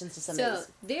correlations to some of these.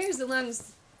 So there's a long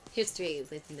history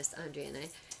with Miss Andrea and I.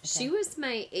 She was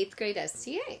my 8th grade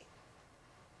STA.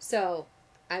 So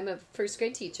I'm a first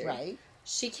grade teacher. Right.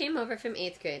 She came over from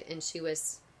 8th grade, and she might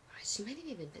have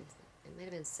even been, it might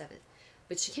have been 7th.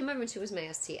 But she came over and she was my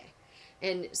STA.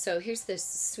 And so here's this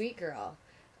sweet girl.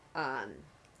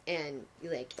 And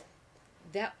like,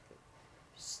 that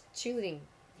cheerleading,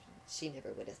 she never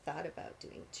would have thought about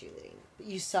doing cheerleading.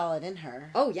 You saw it in her.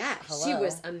 Oh yeah, Hello. she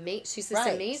was amazing. She's this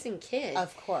amazing kid.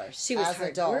 Of course, she was as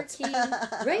adults.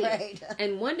 hardworking, right, Right.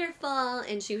 and wonderful,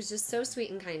 and she was just so sweet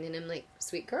and kind. And I'm like,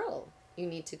 sweet girl, you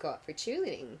need to go out for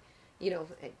cheerleading. You know,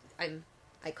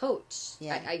 I coach.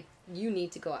 Yeah. You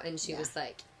need to go out. And she was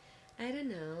like, I don't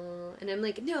know. And I'm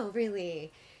like, no,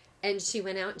 really. And she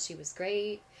went out and she was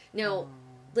great. Now,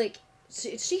 like,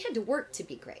 she had to work to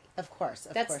be great. Of course.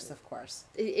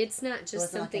 It's not just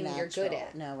wasn't something like a you're good natural.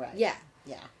 at. No, right. Yeah.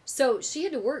 Yeah. So she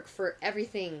had to work for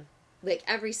everything, like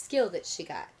every skill that she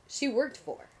got. She worked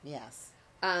for. Yes.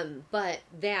 But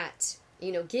that,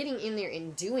 getting in there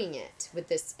and doing it with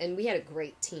this, and we had a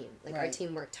great team. Like, our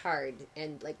team worked hard,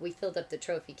 and, like, we filled up the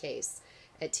trophy case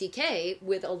at TK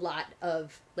with a lot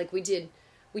of, like, we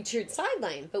cheered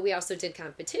sideline, but we also did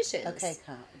competitions. Okay,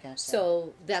 gotcha.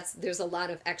 So there's a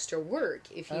lot of extra work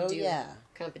if you do yeah.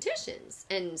 competitions.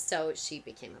 And so she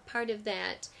became a part of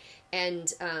that.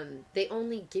 And they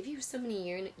only give you so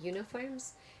many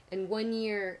uniforms. And one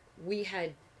year we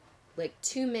had like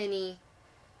too many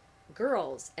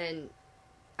girls, and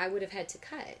I would have had to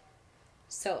cut.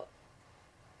 So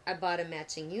I bought a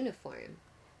matching uniform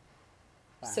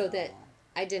so that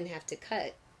I didn't have to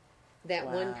cut that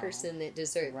one person that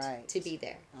deserved to be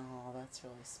there. Oh, that's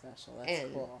really special.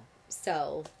 That's cool.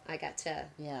 So I got to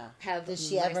have. Did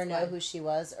she ever know who she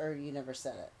was, or you never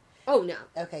said it? Oh, no.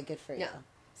 Okay, good for you. No.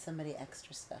 Somebody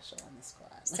extra special in the squad.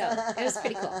 So it was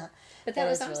pretty cool. But that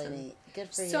was awesome. Really neat.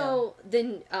 Good for you. So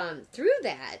then through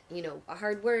that,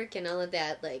 hard work and all of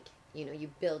that, like, you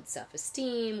build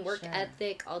self-esteem, work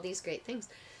ethic, all these great things.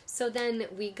 So then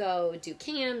we go do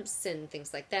camps and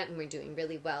things like that, and we're doing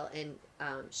really well. And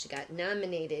she got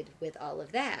nominated with all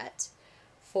of that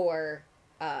for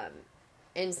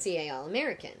NCAA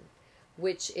All-American,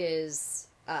 which is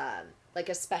like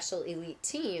a special elite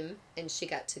team, and she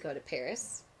got to go to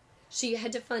Paris. She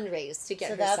had to fundraise to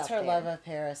get herself there. So that's her love of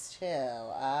Paris, too.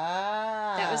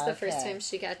 Ah, that was the first time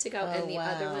she got to go, and the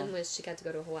other one was she got to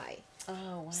go to Hawaii.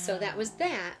 Oh, wow. So that was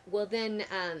that. Well, then,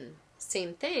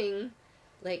 same thing.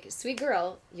 Like, sweet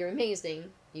girl, you're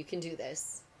amazing. You can do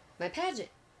this. My pageant.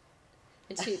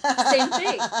 And she, same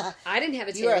thing. I didn't have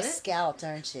a talent. You're a scout,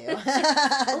 aren't you? Well,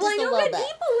 I know good people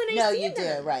when I see them. No, you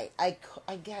do, right. I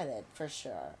get it, for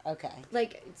sure. Okay.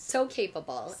 Like, so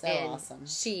capable. So and awesome.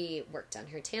 She worked on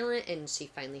her talent, and she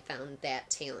finally found that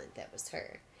talent that was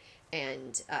her.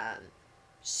 And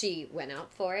she went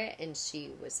out for it, and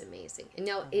she was amazing. And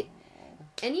now,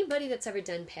 anybody that's ever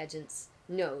done pageants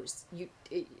knows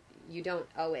you don't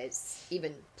always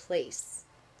even place.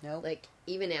 Nope. Like,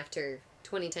 even after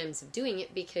 20 times of doing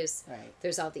it, because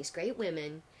there's all these great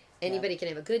women. Anybody can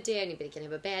have a good day, anybody can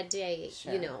have a bad day,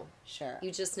 Sure.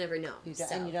 You just never know.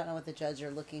 And you don't know what the judge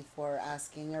are looking for,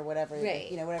 asking, or whatever,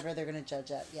 whatever they're going to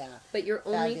judge at, But you're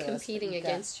only competing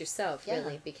against yourself,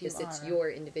 really, because it's your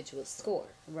individual score.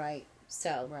 Right.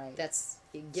 So, that's,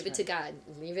 give it to God.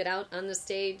 Leave it out on the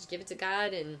stage, give it to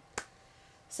God, and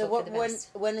so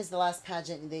when is the last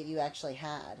pageant that you actually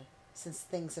had, since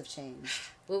things have changed?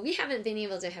 Well, we haven't been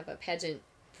able to have a pageant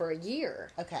for a year.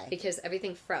 Okay. Because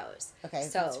everything froze. Okay.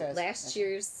 So last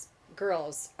year's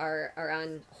girls are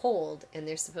on hold, and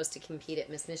they're supposed to compete at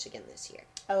Miss Michigan this year.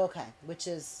 Oh, okay. Which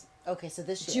is, okay, so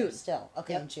this year June. still.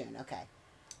 Okay, Yep. in June. Okay.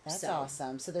 That's So-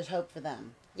 awesome. So there's hope for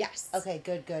them. Yes. Okay,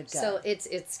 good. So it's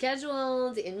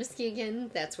scheduled in Muskegon.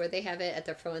 That's where they have it at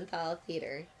the Froenthal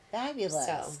Theater. Fabulous.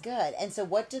 So- Good. And so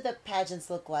what do the pageants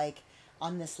look like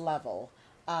on this level?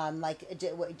 Like,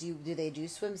 do they do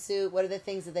swimsuit? What are the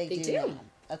things that they do? do. Now?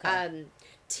 Okay.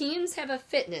 Teens have a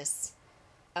fitness.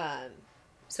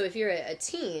 So if you're a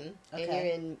teen and Okay. you're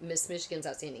in Miss Michigan's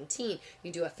Outstanding Teen,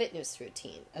 you do a fitness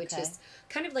routine, which Okay. is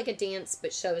kind of like a dance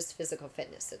but shows physical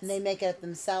fitness. It's, And they make it up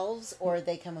themselves, or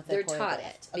they come with they're a taught choreographed?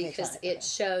 it Okay, because taught it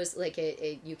shows like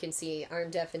you can see arm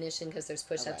definition because there's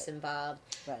push-ups right. involved.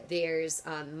 Right. There's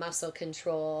muscle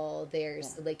control.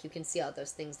 There's Yeah. like you can see all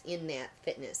those things in that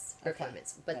fitness Okay,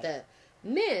 performance. But right. the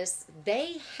Miss,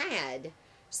 they had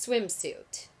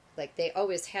swimsuit. Like they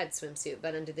always had swimsuit,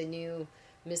 but under the new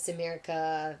Miss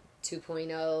America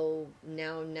 2.0,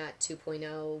 now not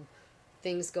 2.0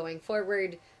 things going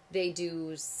forward, they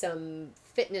do some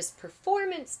fitness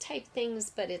performance type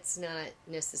things, but it's not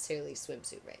necessarily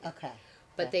swimsuit right now. Okay.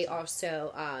 But they Gotcha.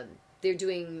 also they're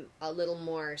doing a little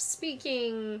more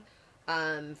speaking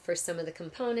for some of the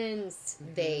components.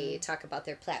 Mm-hmm. They talk about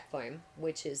their platform,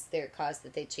 which is their cause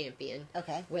that they champion.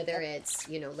 Okay. Whether it's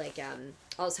like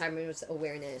Alzheimer's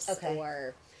awareness, Okay.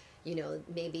 or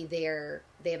maybe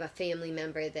they have a family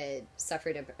member that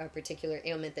suffered a particular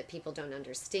ailment that people don't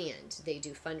understand. They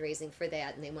do fundraising for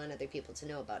that, and they want other people to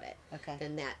know about it. Okay.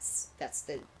 Then that's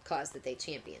the cause that they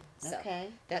champion. So Okay.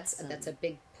 that's Awesome. that's a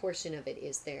big portion of it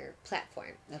is their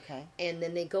platform. Okay. And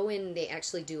then they go in, they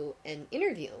actually do an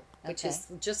interview, which Okay. is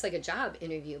just like a job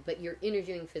interview, but you're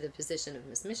interviewing for the position of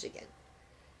Miss Michigan.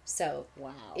 So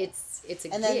Wow. it's a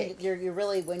and gig. then you're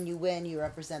really, when you win, you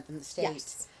represent the state.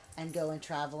 Yes. And go and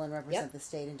travel and represent Yep. the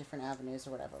state in different avenues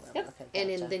or whatever. Yep. Okay, And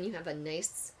gotcha. then you have a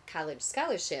nice college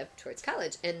scholarship towards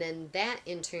college, and then that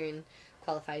in turn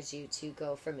qualifies you to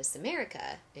go for Miss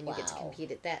America, and you get to Wow.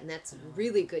 compete at that, and that's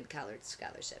really good college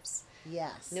scholarships.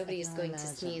 Yes. Nobody I is can going to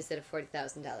imagine. sneeze at a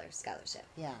 $40,000 scholarship.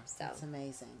 Yeah, So- that's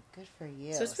amazing. Good for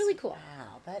you. So it's really cool.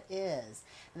 Wow, that is.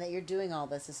 And that you're doing all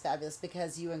this is fabulous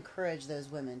because you encourage those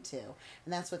women too.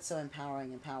 And that's what's so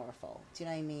empowering and powerful. Do you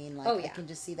know what I mean? Like, Oh, yeah. I can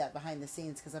just see that behind the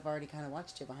scenes because I've already kind of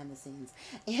watched you behind the scenes.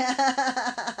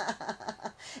 Yeah.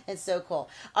 It's so cool.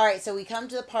 All right, so we come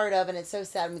to the part of, and it's so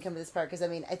sad when we come to this part because, I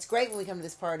mean, it's great when we come to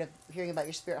this part of hearing about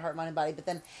your spirit, heart, mind, and body, but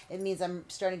then it means I'm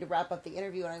starting to wrap up the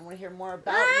interview and I want to hear more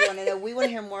about you. And I know we want to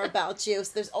hear more about you.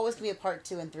 So there's always going to be a part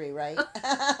 2 and 3, right?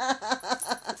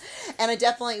 And I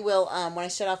definitely will, when I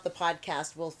shut off the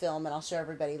podcast, we'll film and I'll show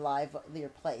everybody live your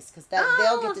place because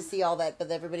they'll get to see all that,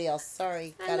 but everybody else,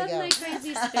 sorry, I gotta love go. my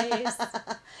crazy space.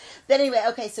 But anyway,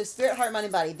 okay, so spirit, heart, mind,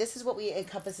 and body. This is what we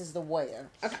encompass as the warrior.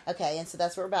 Okay. Okay, and so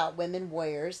that's what we're about, women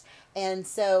warriors. And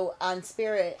so on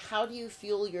spirit, how do you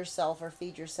fuel yourself or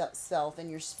feed yourself in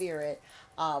your spirit?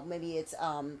 Maybe it's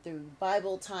through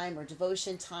Bible time or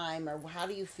devotion time, or how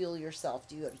do you fuel yourself?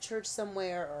 Do you go to church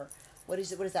somewhere, or what does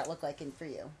that look like for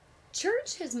you?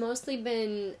 Church has mostly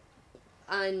been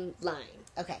online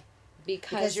Okay.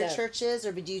 because Your of- churches,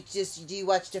 or do you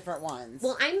watch different ones?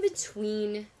 Well, I'm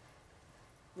between.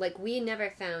 Like, we never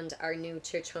found our new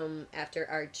church home after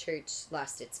our church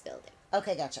lost its building.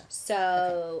 Okay, gotcha.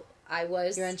 So I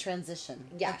was. You're in transition.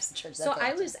 Yes. Church, So okay, I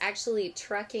gotcha. was actually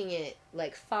trucking it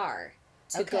like far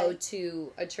to Okay. go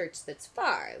to a church that's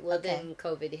far. Well, Okay. then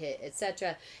COVID hit,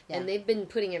 etc. Yeah. And they've been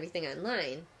putting everything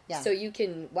online. Yeah. So you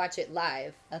can watch it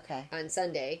live Okay. on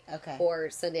Sunday Okay. or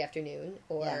Sunday afternoon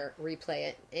or Yeah. replay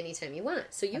it anytime you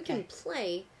want. So you Okay. can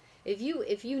play if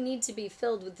you need to be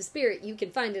filled with the Spirit, you can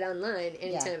find it online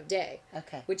any Yeah. time of day,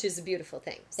 Okay. which is a beautiful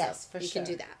thing. So Yes, for you sure.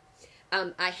 can do that.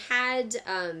 I had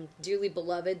Dearly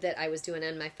Beloved that I was doing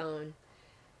on my phone,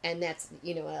 and that's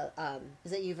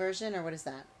Is it YouVersion or what is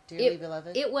that? Dearly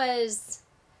Beloved? it was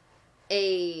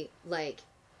a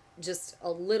just a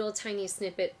little tiny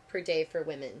snippet per day for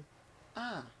women.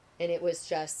 Ah, And it was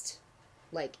just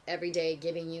like every day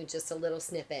giving you just a little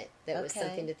snippet that was Okay.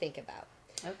 something to think about.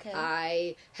 okay.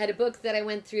 I had a book that I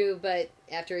went through, but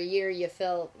after a year you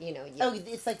feel, Oh,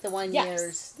 it's like the 1 Yes,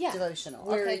 year's yeah. devotional.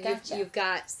 where Okay, gotcha. you've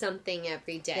got something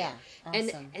every day. Yeah,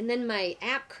 awesome. And then my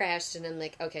app crashed, and I'm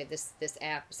like, okay, this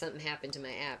app, something happened to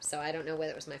my app, so I don't know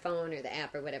whether it was my phone or the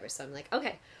app or whatever. So I'm like,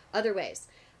 okay, other ways.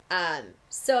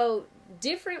 So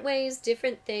different ways,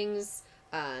 different things.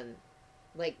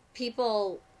 Like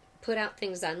people put out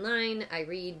things online. I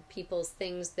read people's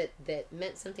things that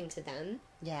meant something to them,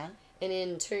 Yeah. and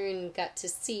in turn got to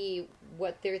see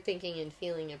what they're thinking and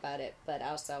feeling about it. But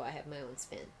also, I have my own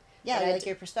spin. Yeah, But like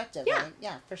your perspective. Yeah. Right?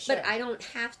 Yeah, for sure. But I don't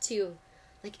have to,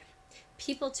 like,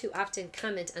 people too often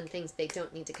comment on things they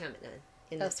don't need to comment on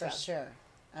in this for world. sure.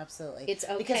 Absolutely. It's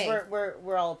okay. Because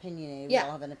we're all opinionated. Yeah. We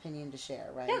all have an opinion to share,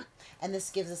 right? Yeah. And this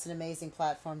gives us an amazing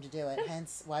platform to do it. Yeah.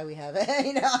 Hence why we have it.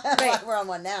 Right. We're on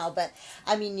one now. But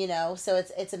I mean, so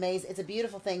it's amazing. It's a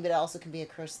beautiful thing, but it also can be a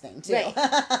curse thing too. Right.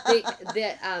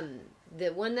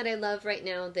 The one that I love right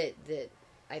now that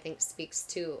I think speaks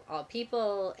to all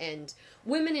people and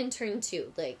women in turn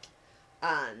too. Like,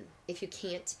 if you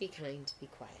can't be kind, be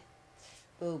quiet.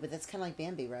 Ooh, but that's kind of like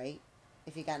Bambi, right?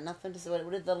 If you got nothing to say, what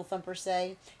did Little Thumper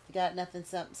say? If you got nothing,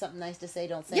 something nice to say,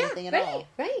 don't say anything at all.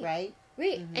 Right. Right.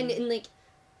 Mm-hmm. And like,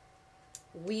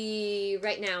 we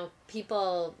right now,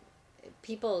 people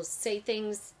say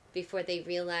things before they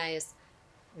realize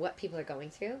what people are going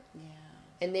through. Yeah.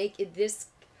 And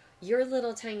your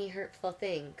little tiny hurtful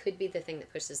thing could be the thing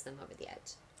that pushes them over the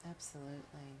edge. Absolutely.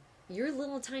 Your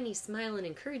little tiny smile and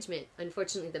encouragement,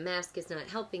 unfortunately the mask is not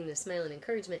helping the smile and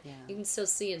encouragement. Yeah. You can still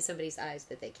see in somebody's eyes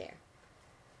that they care.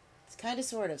 It's kind of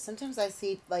sort of. Sometimes I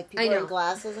see like I people know. wearing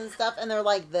glasses and stuff, and they're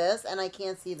like this, and I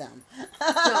can't see them. No,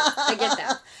 I get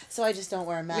that. So I just don't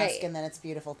wear a mask, Right. and then it's a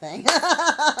beautiful thing.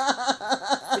 I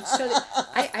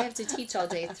have to teach all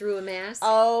day through a mask.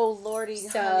 Oh lordy,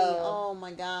 So- honey! Oh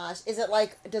my gosh! Is it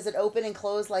like? Does it open and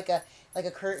close like a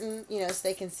curtain? So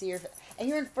they can see your. And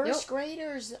you're in first Nope.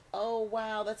 graders. Oh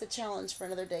wow, that's a challenge for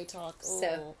another day talk. Oh.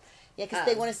 So, yeah, because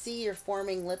they want to see your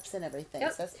forming lips and everything.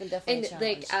 Yep. So that's been definitely And a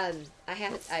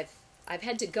challenge. like I've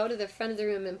had to go to the front of the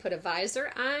room and put a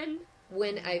visor on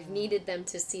when I've needed them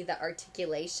to see the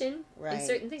articulation Right. in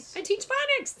certain things. I teach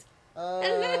phonics. Oh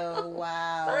Hello.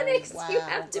 wow! Phonics, Wow, you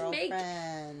have to make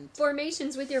girlfriend.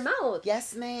 formations with your mouth.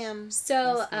 Yes, ma'am.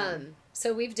 So Yes, ma'am.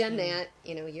 so we've done that.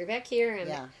 You're back here, and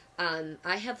Yeah.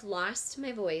 I have lost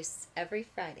my voice every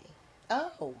Friday.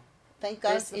 Oh, thank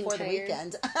God This it's before the entire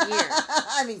weekend. year.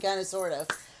 I mean, kind of, sort of.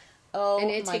 Oh,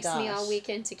 And it my takes me gosh. all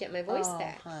weekend to get my voice Oh,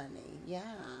 back. honey, yeah.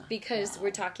 Because Wow.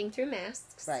 we're talking through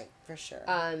masks. Right, for sure.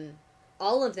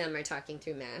 All of them are talking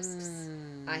through masks.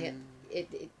 Mm.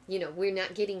 We're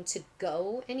not getting to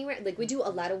go anywhere. Like, we do a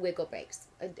lot of wiggle breaks.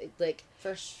 Like,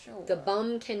 For sure. the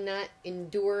bum cannot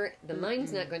endure, the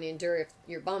mind's not going to endure if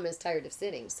your bum is tired of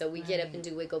sitting. So we get up Right. and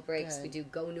do wiggle breaks. Good. We do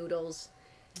Go Noodles.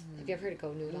 Have you ever heard of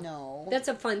Go Noodle? No. That's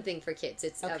a fun thing for kids.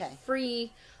 It's Okay.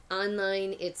 free,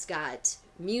 online. It's got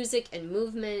music and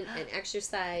movement and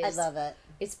exercise. I love it.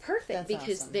 It's perfect That's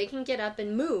because awesome. they can get up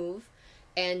and move,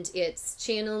 and it's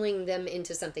channeling them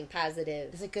into something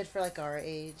positive. Is it good for like our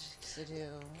age to do?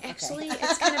 Actually, Okay.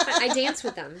 it's kind of fun. I dance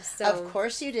with them, so Of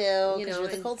course you do, because you know, you're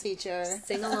the and cool teacher.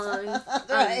 sing along.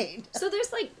 Right. So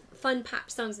there's like fun pop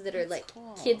songs that are like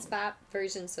cool. kids bop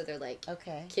versions, so they're like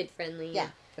Okay. kid friendly. Yeah,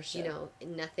 for sure.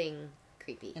 Nothing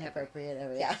creepy. Ever.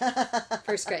 Inappropriate. Yeah.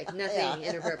 First grade, nothing Yeah.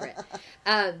 inappropriate.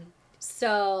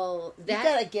 So You've that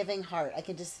got a giving heart. I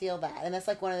can just feel that. And that's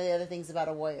like one of the other things about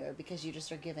a warrior, because you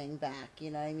just are giving back,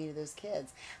 you know what I mean, to those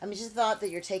kids. I mean, just thought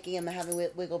that you're taking them and having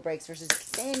wiggle breaks versus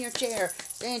stay in your chair,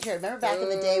 stay in your chair. Remember back in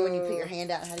the day when you put your hand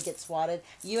out and had to get swatted?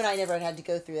 You and I never had to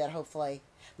go through that, hopefully.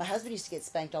 My husband used to get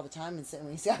spanked all the time when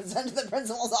he got sent to the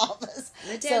principal's office.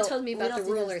 my dad So, told me we about don't the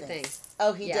do those ruler thing. things.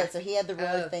 Oh, he Yeah. did. So he had the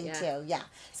ruler Oh, thing yeah. too. Yeah.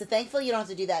 So thankfully you don't have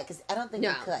to do that, because I don't think you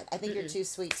No. could. I think you're too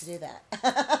sweet to do that.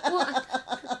 Well,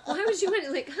 why would you want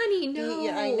to, like, honey, no.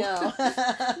 Yeah, I know.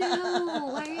 No,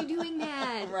 why are you doing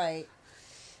that? Right.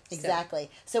 Exactly.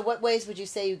 So what ways would you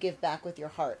say you give back with your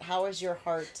heart? How is your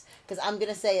heart? Because I'm going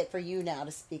to say it for you now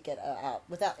to speak it out.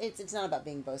 Without it's not about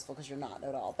being boastful, because you're not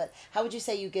at all. But how would you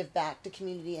say you give back to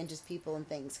community and just people and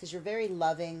things? Because you're very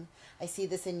loving. I see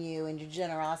this in you, and your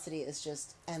generosity is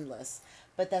just endless.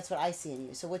 But that's what I see in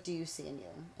you. So what do you see in you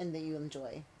and that you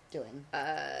enjoy doing?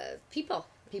 People.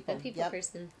 People. I'm a people Yep.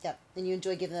 person. Yep. And you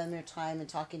enjoy giving them your time and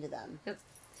talking to them. Yep.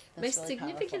 That's My really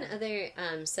significant powerful.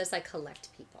 other says I collect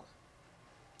people.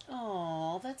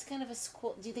 Oh, that's kind of a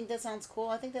cool. Do you think that sounds cool?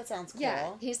 I think that sounds cool. Yeah,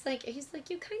 he's like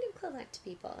you kind of collect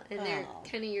people, and they're Oh.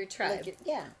 kind of your tribe. Like,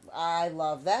 yeah, I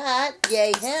love that.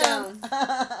 Yay, him.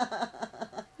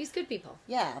 He's good people.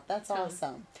 Yeah, that's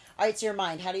awesome. All right, so your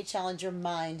mind. How do you challenge your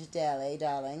mind daily,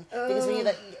 darling? Because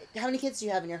when how many kids do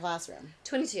you have in your classroom?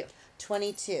 22.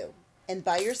 22. And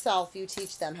by yourself, you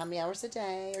teach them. How many hours a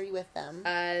day are you with them?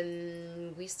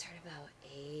 We start about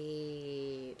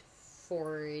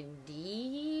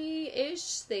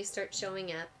 8:40-ish. They start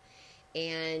showing up,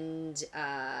 and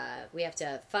we have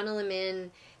to funnel them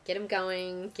in, get them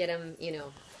going, get them,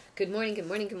 good morning, good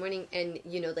morning, good morning. And,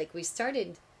 like we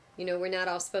started, we're not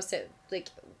all supposed to, like,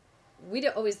 we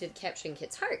always did capturing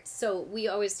kids' hearts. So we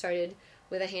always started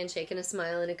with a handshake and a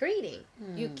smile and a greeting.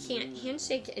 You can't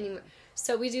handshake anymore.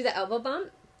 So we do the elbow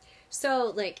bump.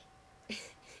 So, like,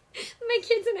 my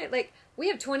kids and I, like, we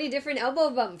have 20 different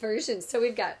elbow bump versions. So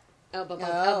we've got elbow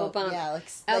bump, elbow bump, yeah,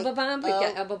 elbow bump. We've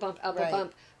got elbow bump, elbow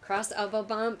bump, cross elbow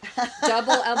bump,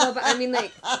 double elbow bump. I mean,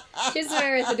 like, kids and I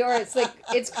are at the door. It's like,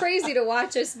 it's crazy to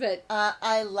watch us, but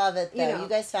I love it though. You know. You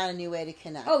guys found a new way to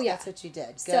connect. Oh, yeah. That's what you did.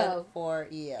 Good So, for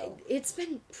you. it's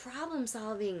been problem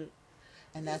solving.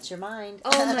 And that's your mind.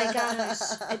 Oh my gosh.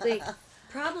 Like,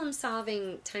 problem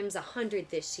solving times 100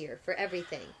 this year for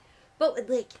everything. But,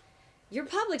 like, your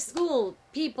public school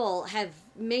people have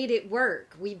made it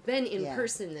work. We've been in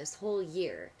person this whole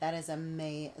year. That is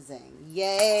amazing.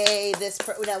 Yay.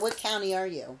 Now, what county are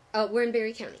you? We're in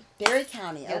Berry County. Berry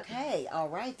County. Yep. Okay. All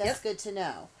right. That's good to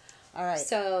know. All right.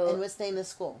 So, and what's the name of the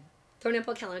school?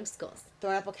 Thornapple Kellogg Schools.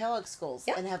 Thornapple Kellogg Schools.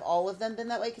 Yep. And have all of them been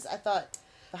that way? Because I thought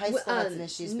the high school had some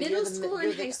issues. But Middle school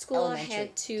and the high school elementary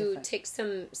had to different. take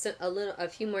a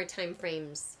few more time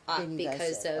frames off Than you guys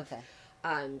because did. of Okay.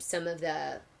 some of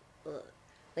the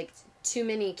like too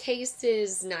many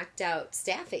cases knocked out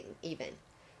staffing even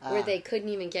where they couldn't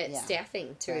even get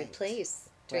staffing to replace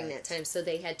during that time, so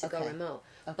they had to go remote.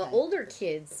 Okay. But older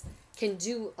kids can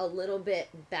do a little bit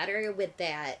better with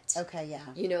that. Okay, yeah.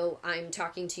 You know, I'm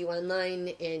talking to you online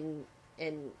and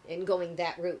going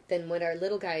that route than what our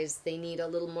little guys, they need a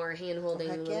little more hand-holding,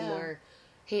 a little more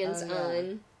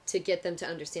hands-on to get them to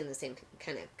understand the same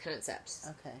kind of concepts.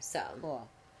 Okay. So cool.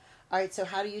 All right, so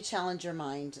how do you challenge your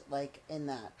mind, like, in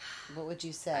that? What would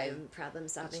you say? I'm problem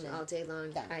solving all day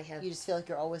long. Yeah. You just feel like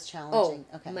you're always challenging?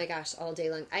 Oh my gosh, all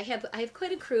day long. I have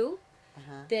quite a crew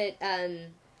that,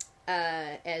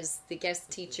 as the guest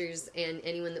teachers and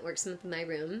anyone that works in my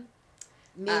room.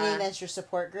 Meaning that's your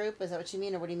support group? Is that what you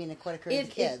mean? Or what do you mean, quite a crew of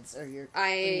kids? Or your?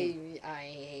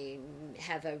 I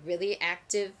have a really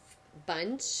active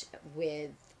bunch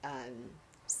with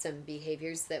some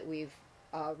behaviors that we've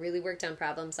really worked on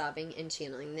problem solving and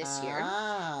channeling this year.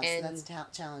 And so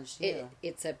that's challenged you.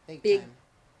 It's a big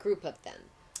group of them.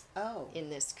 Oh. In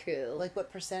this crew. Like what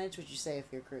percentage would you say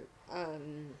of your group?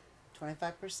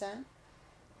 25%?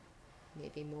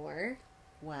 Maybe more.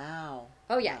 Wow.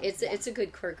 Oh yeah, it's a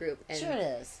good core group. And sure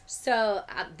it is. So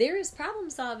there is problem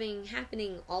solving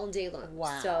happening all day long.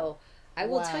 Wow. So I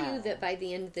will tell you that by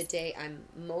the end of the day, I'm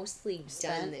mostly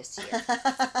done this year.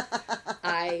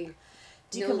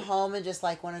 Do you come home and just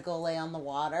like want to go lay on the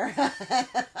water?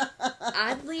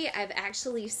 Oddly, I've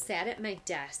actually sat at my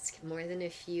desk more than a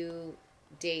few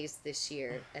days this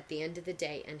year at the end of the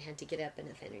day and had to get up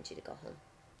enough energy to go home.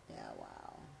 Yeah,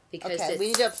 wow. Because we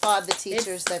need to applaud the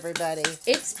teachers, everybody.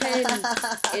 It's been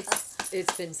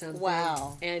something.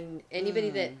 Wow. And anybody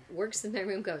that works in my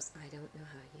room goes, I don't know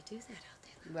how you do that all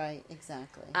day long. Right,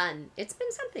 exactly. It's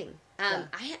been something.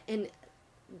 And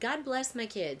God bless my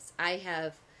kids. I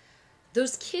have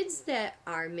those kids that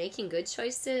are making good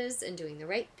choices and doing the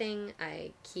right thing.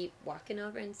 I keep walking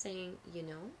over and saying,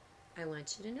 I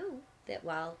want you to know that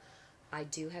while I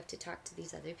do have to talk to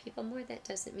these other people more, that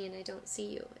doesn't mean I don't see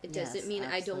you. It doesn't mean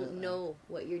I don't know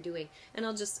what you're doing. And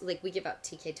I'll just, we give out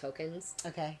TK tokens.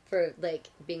 Okay. For,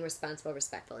 being responsible,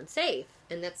 respectful, and safe.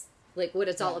 And that's, what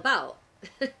it's all about.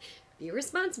 Be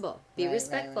responsible. Be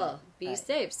respectful. Be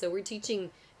safe. So we're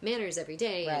teaching manners every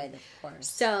day. Right, of course.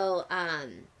 So,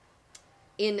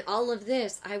 in all of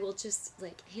this, I will just,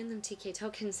 hand them TK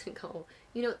tokens and go,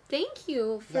 thank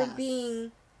you for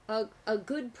being a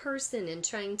good person and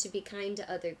trying to be kind to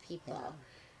other people.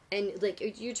 Yeah. And,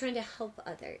 you're trying to help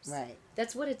others. Right.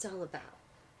 That's what it's all about.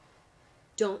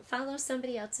 Don't follow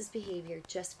somebody else's behavior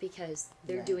just because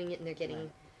they're doing it and they're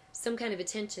getting some kind of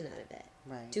attention out of it.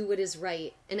 Right. Do what is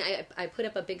right. And I put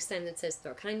up a big sign that says,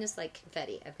 throw kindness like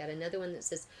confetti. I've got another one that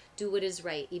says, do what is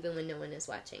right even when no one is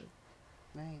watching.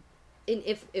 Right. And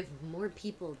if more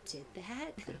people did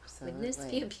that, wouldn't this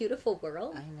be a beautiful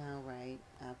world? I know, right?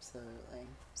 Absolutely.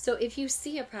 So if you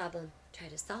see a problem, try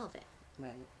to solve it.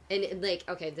 Right. And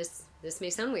okay, this may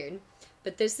sound weird,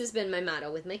 but this has been my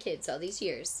motto with my kids all these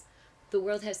years. The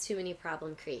world has too many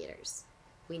problem creators.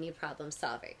 We need problem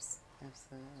solvers.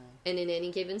 Absolutely. And in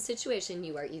any given situation,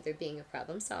 you are either being a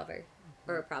problem solver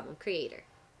or a problem creator.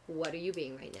 What are you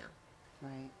being right now?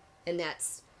 Right. And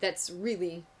that's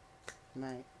really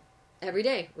right. Every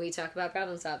day we talk about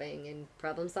problem solving and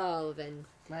problem solve and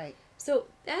right. So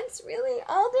that's really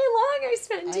all day long I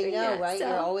spend doing that. I know, right? So.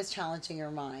 You're always challenging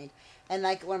your mind. And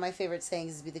one of my favorite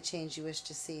sayings is be the change you wish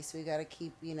to see. So we got to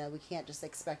keep, we can't just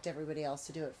expect everybody else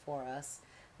to do it for us.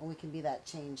 And we can be that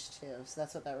change too. So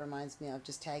that's what that reminds me of,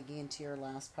 just tagging into your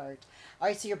last part. All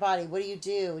right, so your body, what do you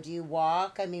do? Do you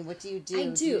walk? I mean, what do you do? I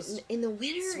do. You in the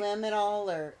winter. swim at all?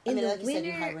 Or In the like you said,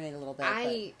 you winter, hibernate a little bit.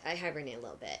 I hibernate a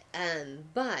little bit.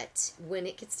 But when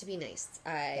it gets to be nice,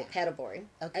 I paddleboard.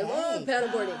 Okay. I love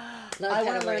paddleboarding. I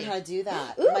want to learn how to do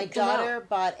that. Ooh, my come daughter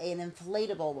bought an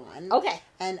inflatable one. Okay.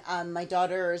 And my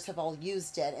daughters have all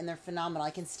used it, and they're phenomenal. I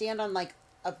can stand on like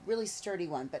a really sturdy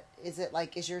one, but is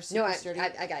yours super sturdy?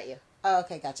 I got you. Oh,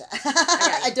 okay, gotcha.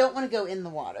 I don't want to go in the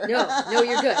water. No,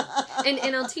 you're good.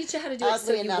 And I'll teach you how to do it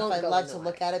so you won't I'd go love in the to water.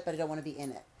 look at it, but I don't want to be in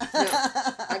it. No,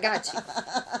 I got you.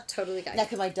 Totally got Now, you.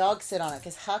 can my dog sit on it?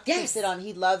 Because Huck can sit on.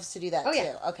 He loves to do that too.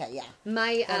 Yeah. Okay, yeah.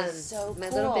 My That is so my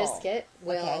cool. little biscuit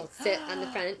will Okay. sit on the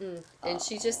front and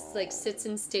she just like sits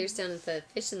and stares down at the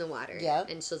fish in the water. Yep.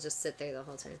 And she'll just sit there the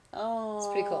whole time. Oh, It's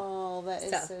pretty cool. That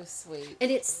is so sweet. And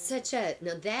it's such a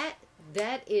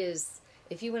that is,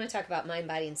 if you want to talk about mind,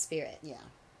 body, and spirit. Yeah.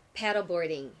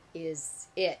 Paddleboarding is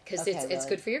it because Okay, it's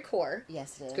good for your core.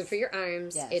 Yes, it is. It's good for your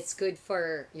arms. Yes. It's good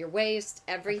for your waist,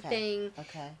 everything.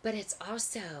 Okay. But it's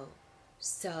also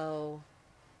so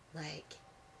like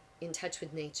in touch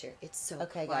with nature. It's so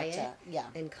quiet Gotcha. Yeah.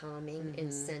 and calming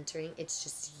and centering. It's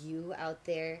just you out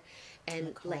there,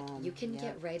 and like you can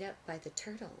get right up by the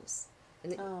turtles.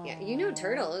 And yeah, you know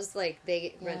turtles, like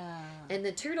they run, and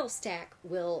the turtle stack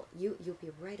will you'll be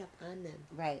right up on them.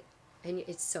 Right. And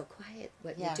it's so quiet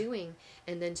what Yeah. you're doing,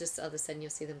 and then just all of a sudden you'll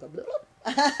see them go. Bloop,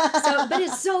 bloop. So, but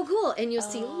it's so cool, and you'll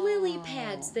see lily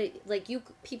pads that like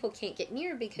people can't get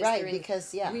near because they're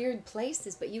in weird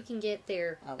places, but you can get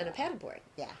there on a paddleboard.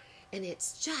 Yeah, and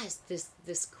it's just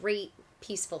this great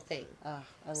peaceful thing. Oh,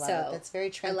 I love it. That's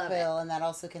very tranquil, and that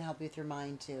also can help you with your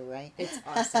mind too, right? It's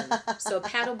awesome. So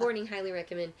paddleboarding, highly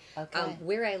recommend. Okay.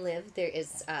 Where I live, there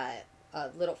is a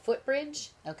little footbridge.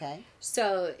 Okay.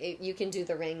 So you can do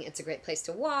the ring. It's a great place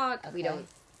to walk. Okay. We don't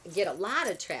get a lot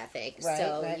of traffic, Right,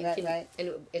 so right, you right, can. right.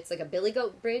 And it's like a billy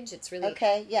goat bridge. It's really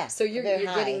okay. Yeah. So you're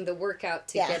getting the workout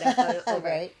to get up on, over.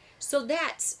 Right. So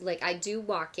that's like I do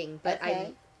walking, but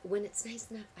Okay. when it's nice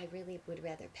enough, I really would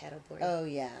rather paddleboard. Oh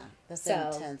yeah, that's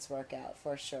an intense workout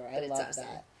for sure. I love awesome.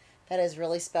 that. That is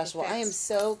really special. I am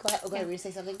so glad. Oh, go ahead, were you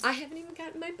say something? I haven't even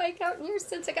gotten my bike out in years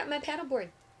since I got my paddleboard.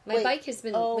 My bike has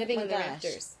been living in the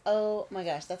rafters. Oh my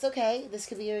gosh, that's okay. This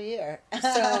could be your year. So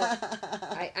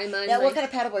I'm on. Now, what kind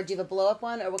of paddleboard? Do you have a blow up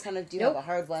one, or what kind of? Do you Nope. have a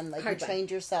hard one? Like Hard you one. trained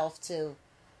yourself to,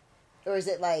 or is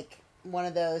it like one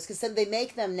of those? Because they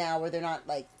make them now where they're not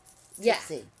like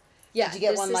tipsy. Yeah. Did you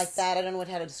get one like that? I don't know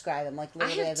how to describe them. Like I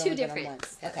literally, have I've two only been on different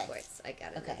once. paddleboards. I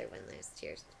got another one last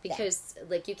year because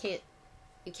like you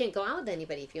can't go out with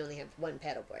anybody if you only have one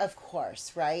paddleboard. Of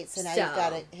course, right? So now you've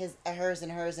got hers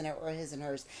and hers or his and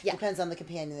hers. Yeah. Depends on the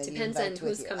companion that Depends you on invite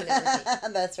who's with you. coming out with me.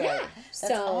 That's right. Yeah. That's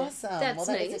So, awesome. that's Well,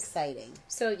 that is nice. exciting.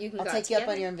 So you can I'll go take out you together. up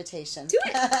on your invitation. Do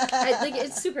it.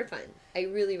 It's super fun. I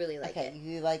really, really like it. Okay,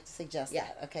 you like to suggest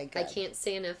that. Okay, good. I can't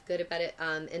say enough good about it.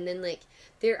 And then like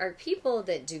there are people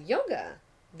that do yoga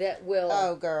that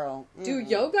will do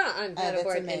yoga on paddleboard.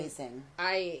 That's amazing.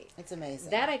 And it's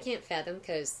amazing. That I can't fathom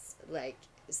because like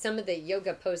some of the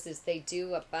yoga poses they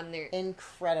do up on their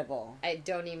incredible. I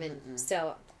don't even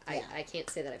so I can't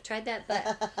say that I've tried that,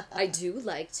 but I do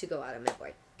like to go out on my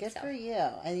board. Good for you.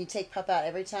 And you take Pup out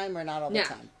every time or not all the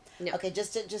time? No. Okay,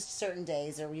 just certain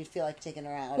days, or you feel like taking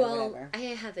her out or whatever. I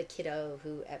have a kiddo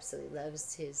who absolutely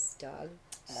loves his dog.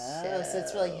 Oh, so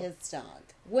it's really his dog.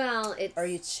 Well, it's or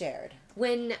you shared.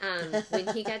 When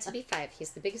he got to be 5, he's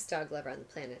the biggest dog lover on the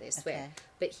planet, I swear. Okay.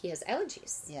 But he has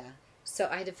allergies. Yeah. So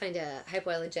I had to find a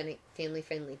hypoallergenic,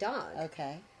 family-friendly dog.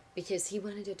 Okay. Because he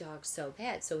wanted a dog so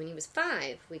bad. So when he was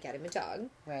 5, we got him a dog.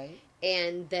 Right.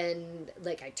 And then,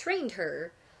 like, I trained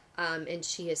her, and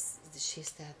she's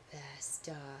the best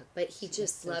dog. But he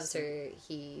just loves her.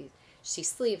 She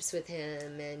sleeps with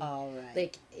him, and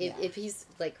like if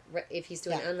he's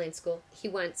doing online school, he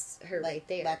wants her right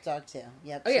there. That dog too.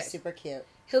 Yep. Oh, she's super cute.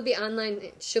 He'll be online.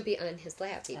 She'll be on his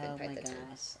lap even oh part my of the gosh, time.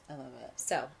 I love it.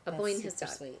 So a boy and his dog.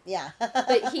 Sweet. Yeah.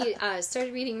 But he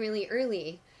started reading really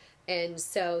early, and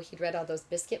so he'd read all those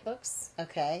Biscuit books.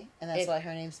 Okay, and that's why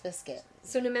her name's Biscuit.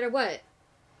 So no matter what,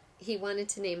 he wanted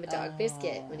to name a dog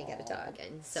Biscuit when he got a dog,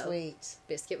 and so sweet.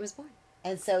 Biscuit was born.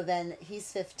 And so then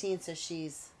he's 15, so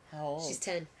she's how old? She's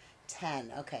 10.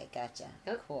 10. Okay, gotcha.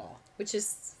 Yep. Cool. Which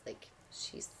is like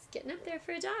she's getting up there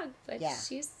for a dog, but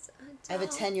she's a dog. I have a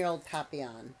 10-year-old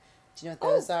Papillon. Do you know what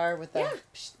those are with the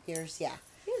ears? Yeah.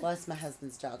 Well, it's my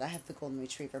husband's dog. I have the golden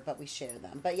retriever, but we share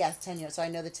them. But yes, 10-year-old. So I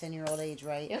know the 10-year-old age,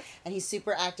 right? Yep. And he's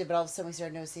super active, but all of a sudden we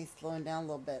started noticing he's slowing down a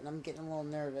little bit, and I'm getting a little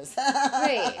nervous.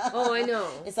 Right. Oh, I know.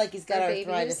 It's like he's got Our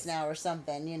arthritis babies. now or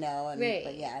something, you know. And, Right.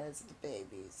 But yeah, it's the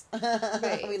babies.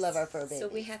 Right. We love our fur babies. So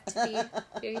we have to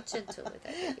be very gentle with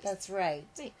our babies. That's right.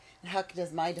 Right.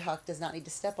 And my Huck does not need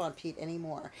to step on Pete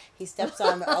anymore. He steps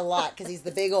on him a lot because he's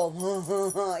the big old,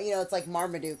 it's like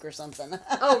Marmaduke or something.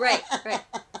 Oh, right, right.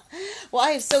 Well,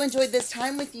 I have so enjoyed this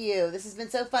time with you. This has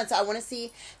been so fun. So I want to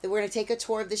see that we're going to take a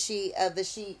tour of the sheet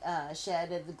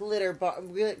shed, of the glitter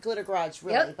garage,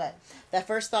 really. Yep. But the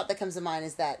first thought that comes to mind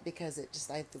is that because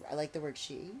I like the word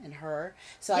she and her,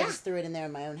 so I just threw it in there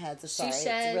in my own head. So sorry,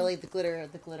 shed. It's really the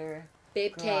glitter.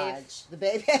 Babe Garage. cave. The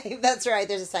babe cave. That's right.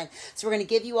 There's a sign. So we're going to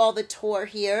give you all the tour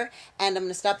here, and I'm going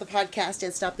to stop the podcast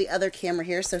and stop the other camera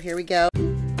here. So here we go.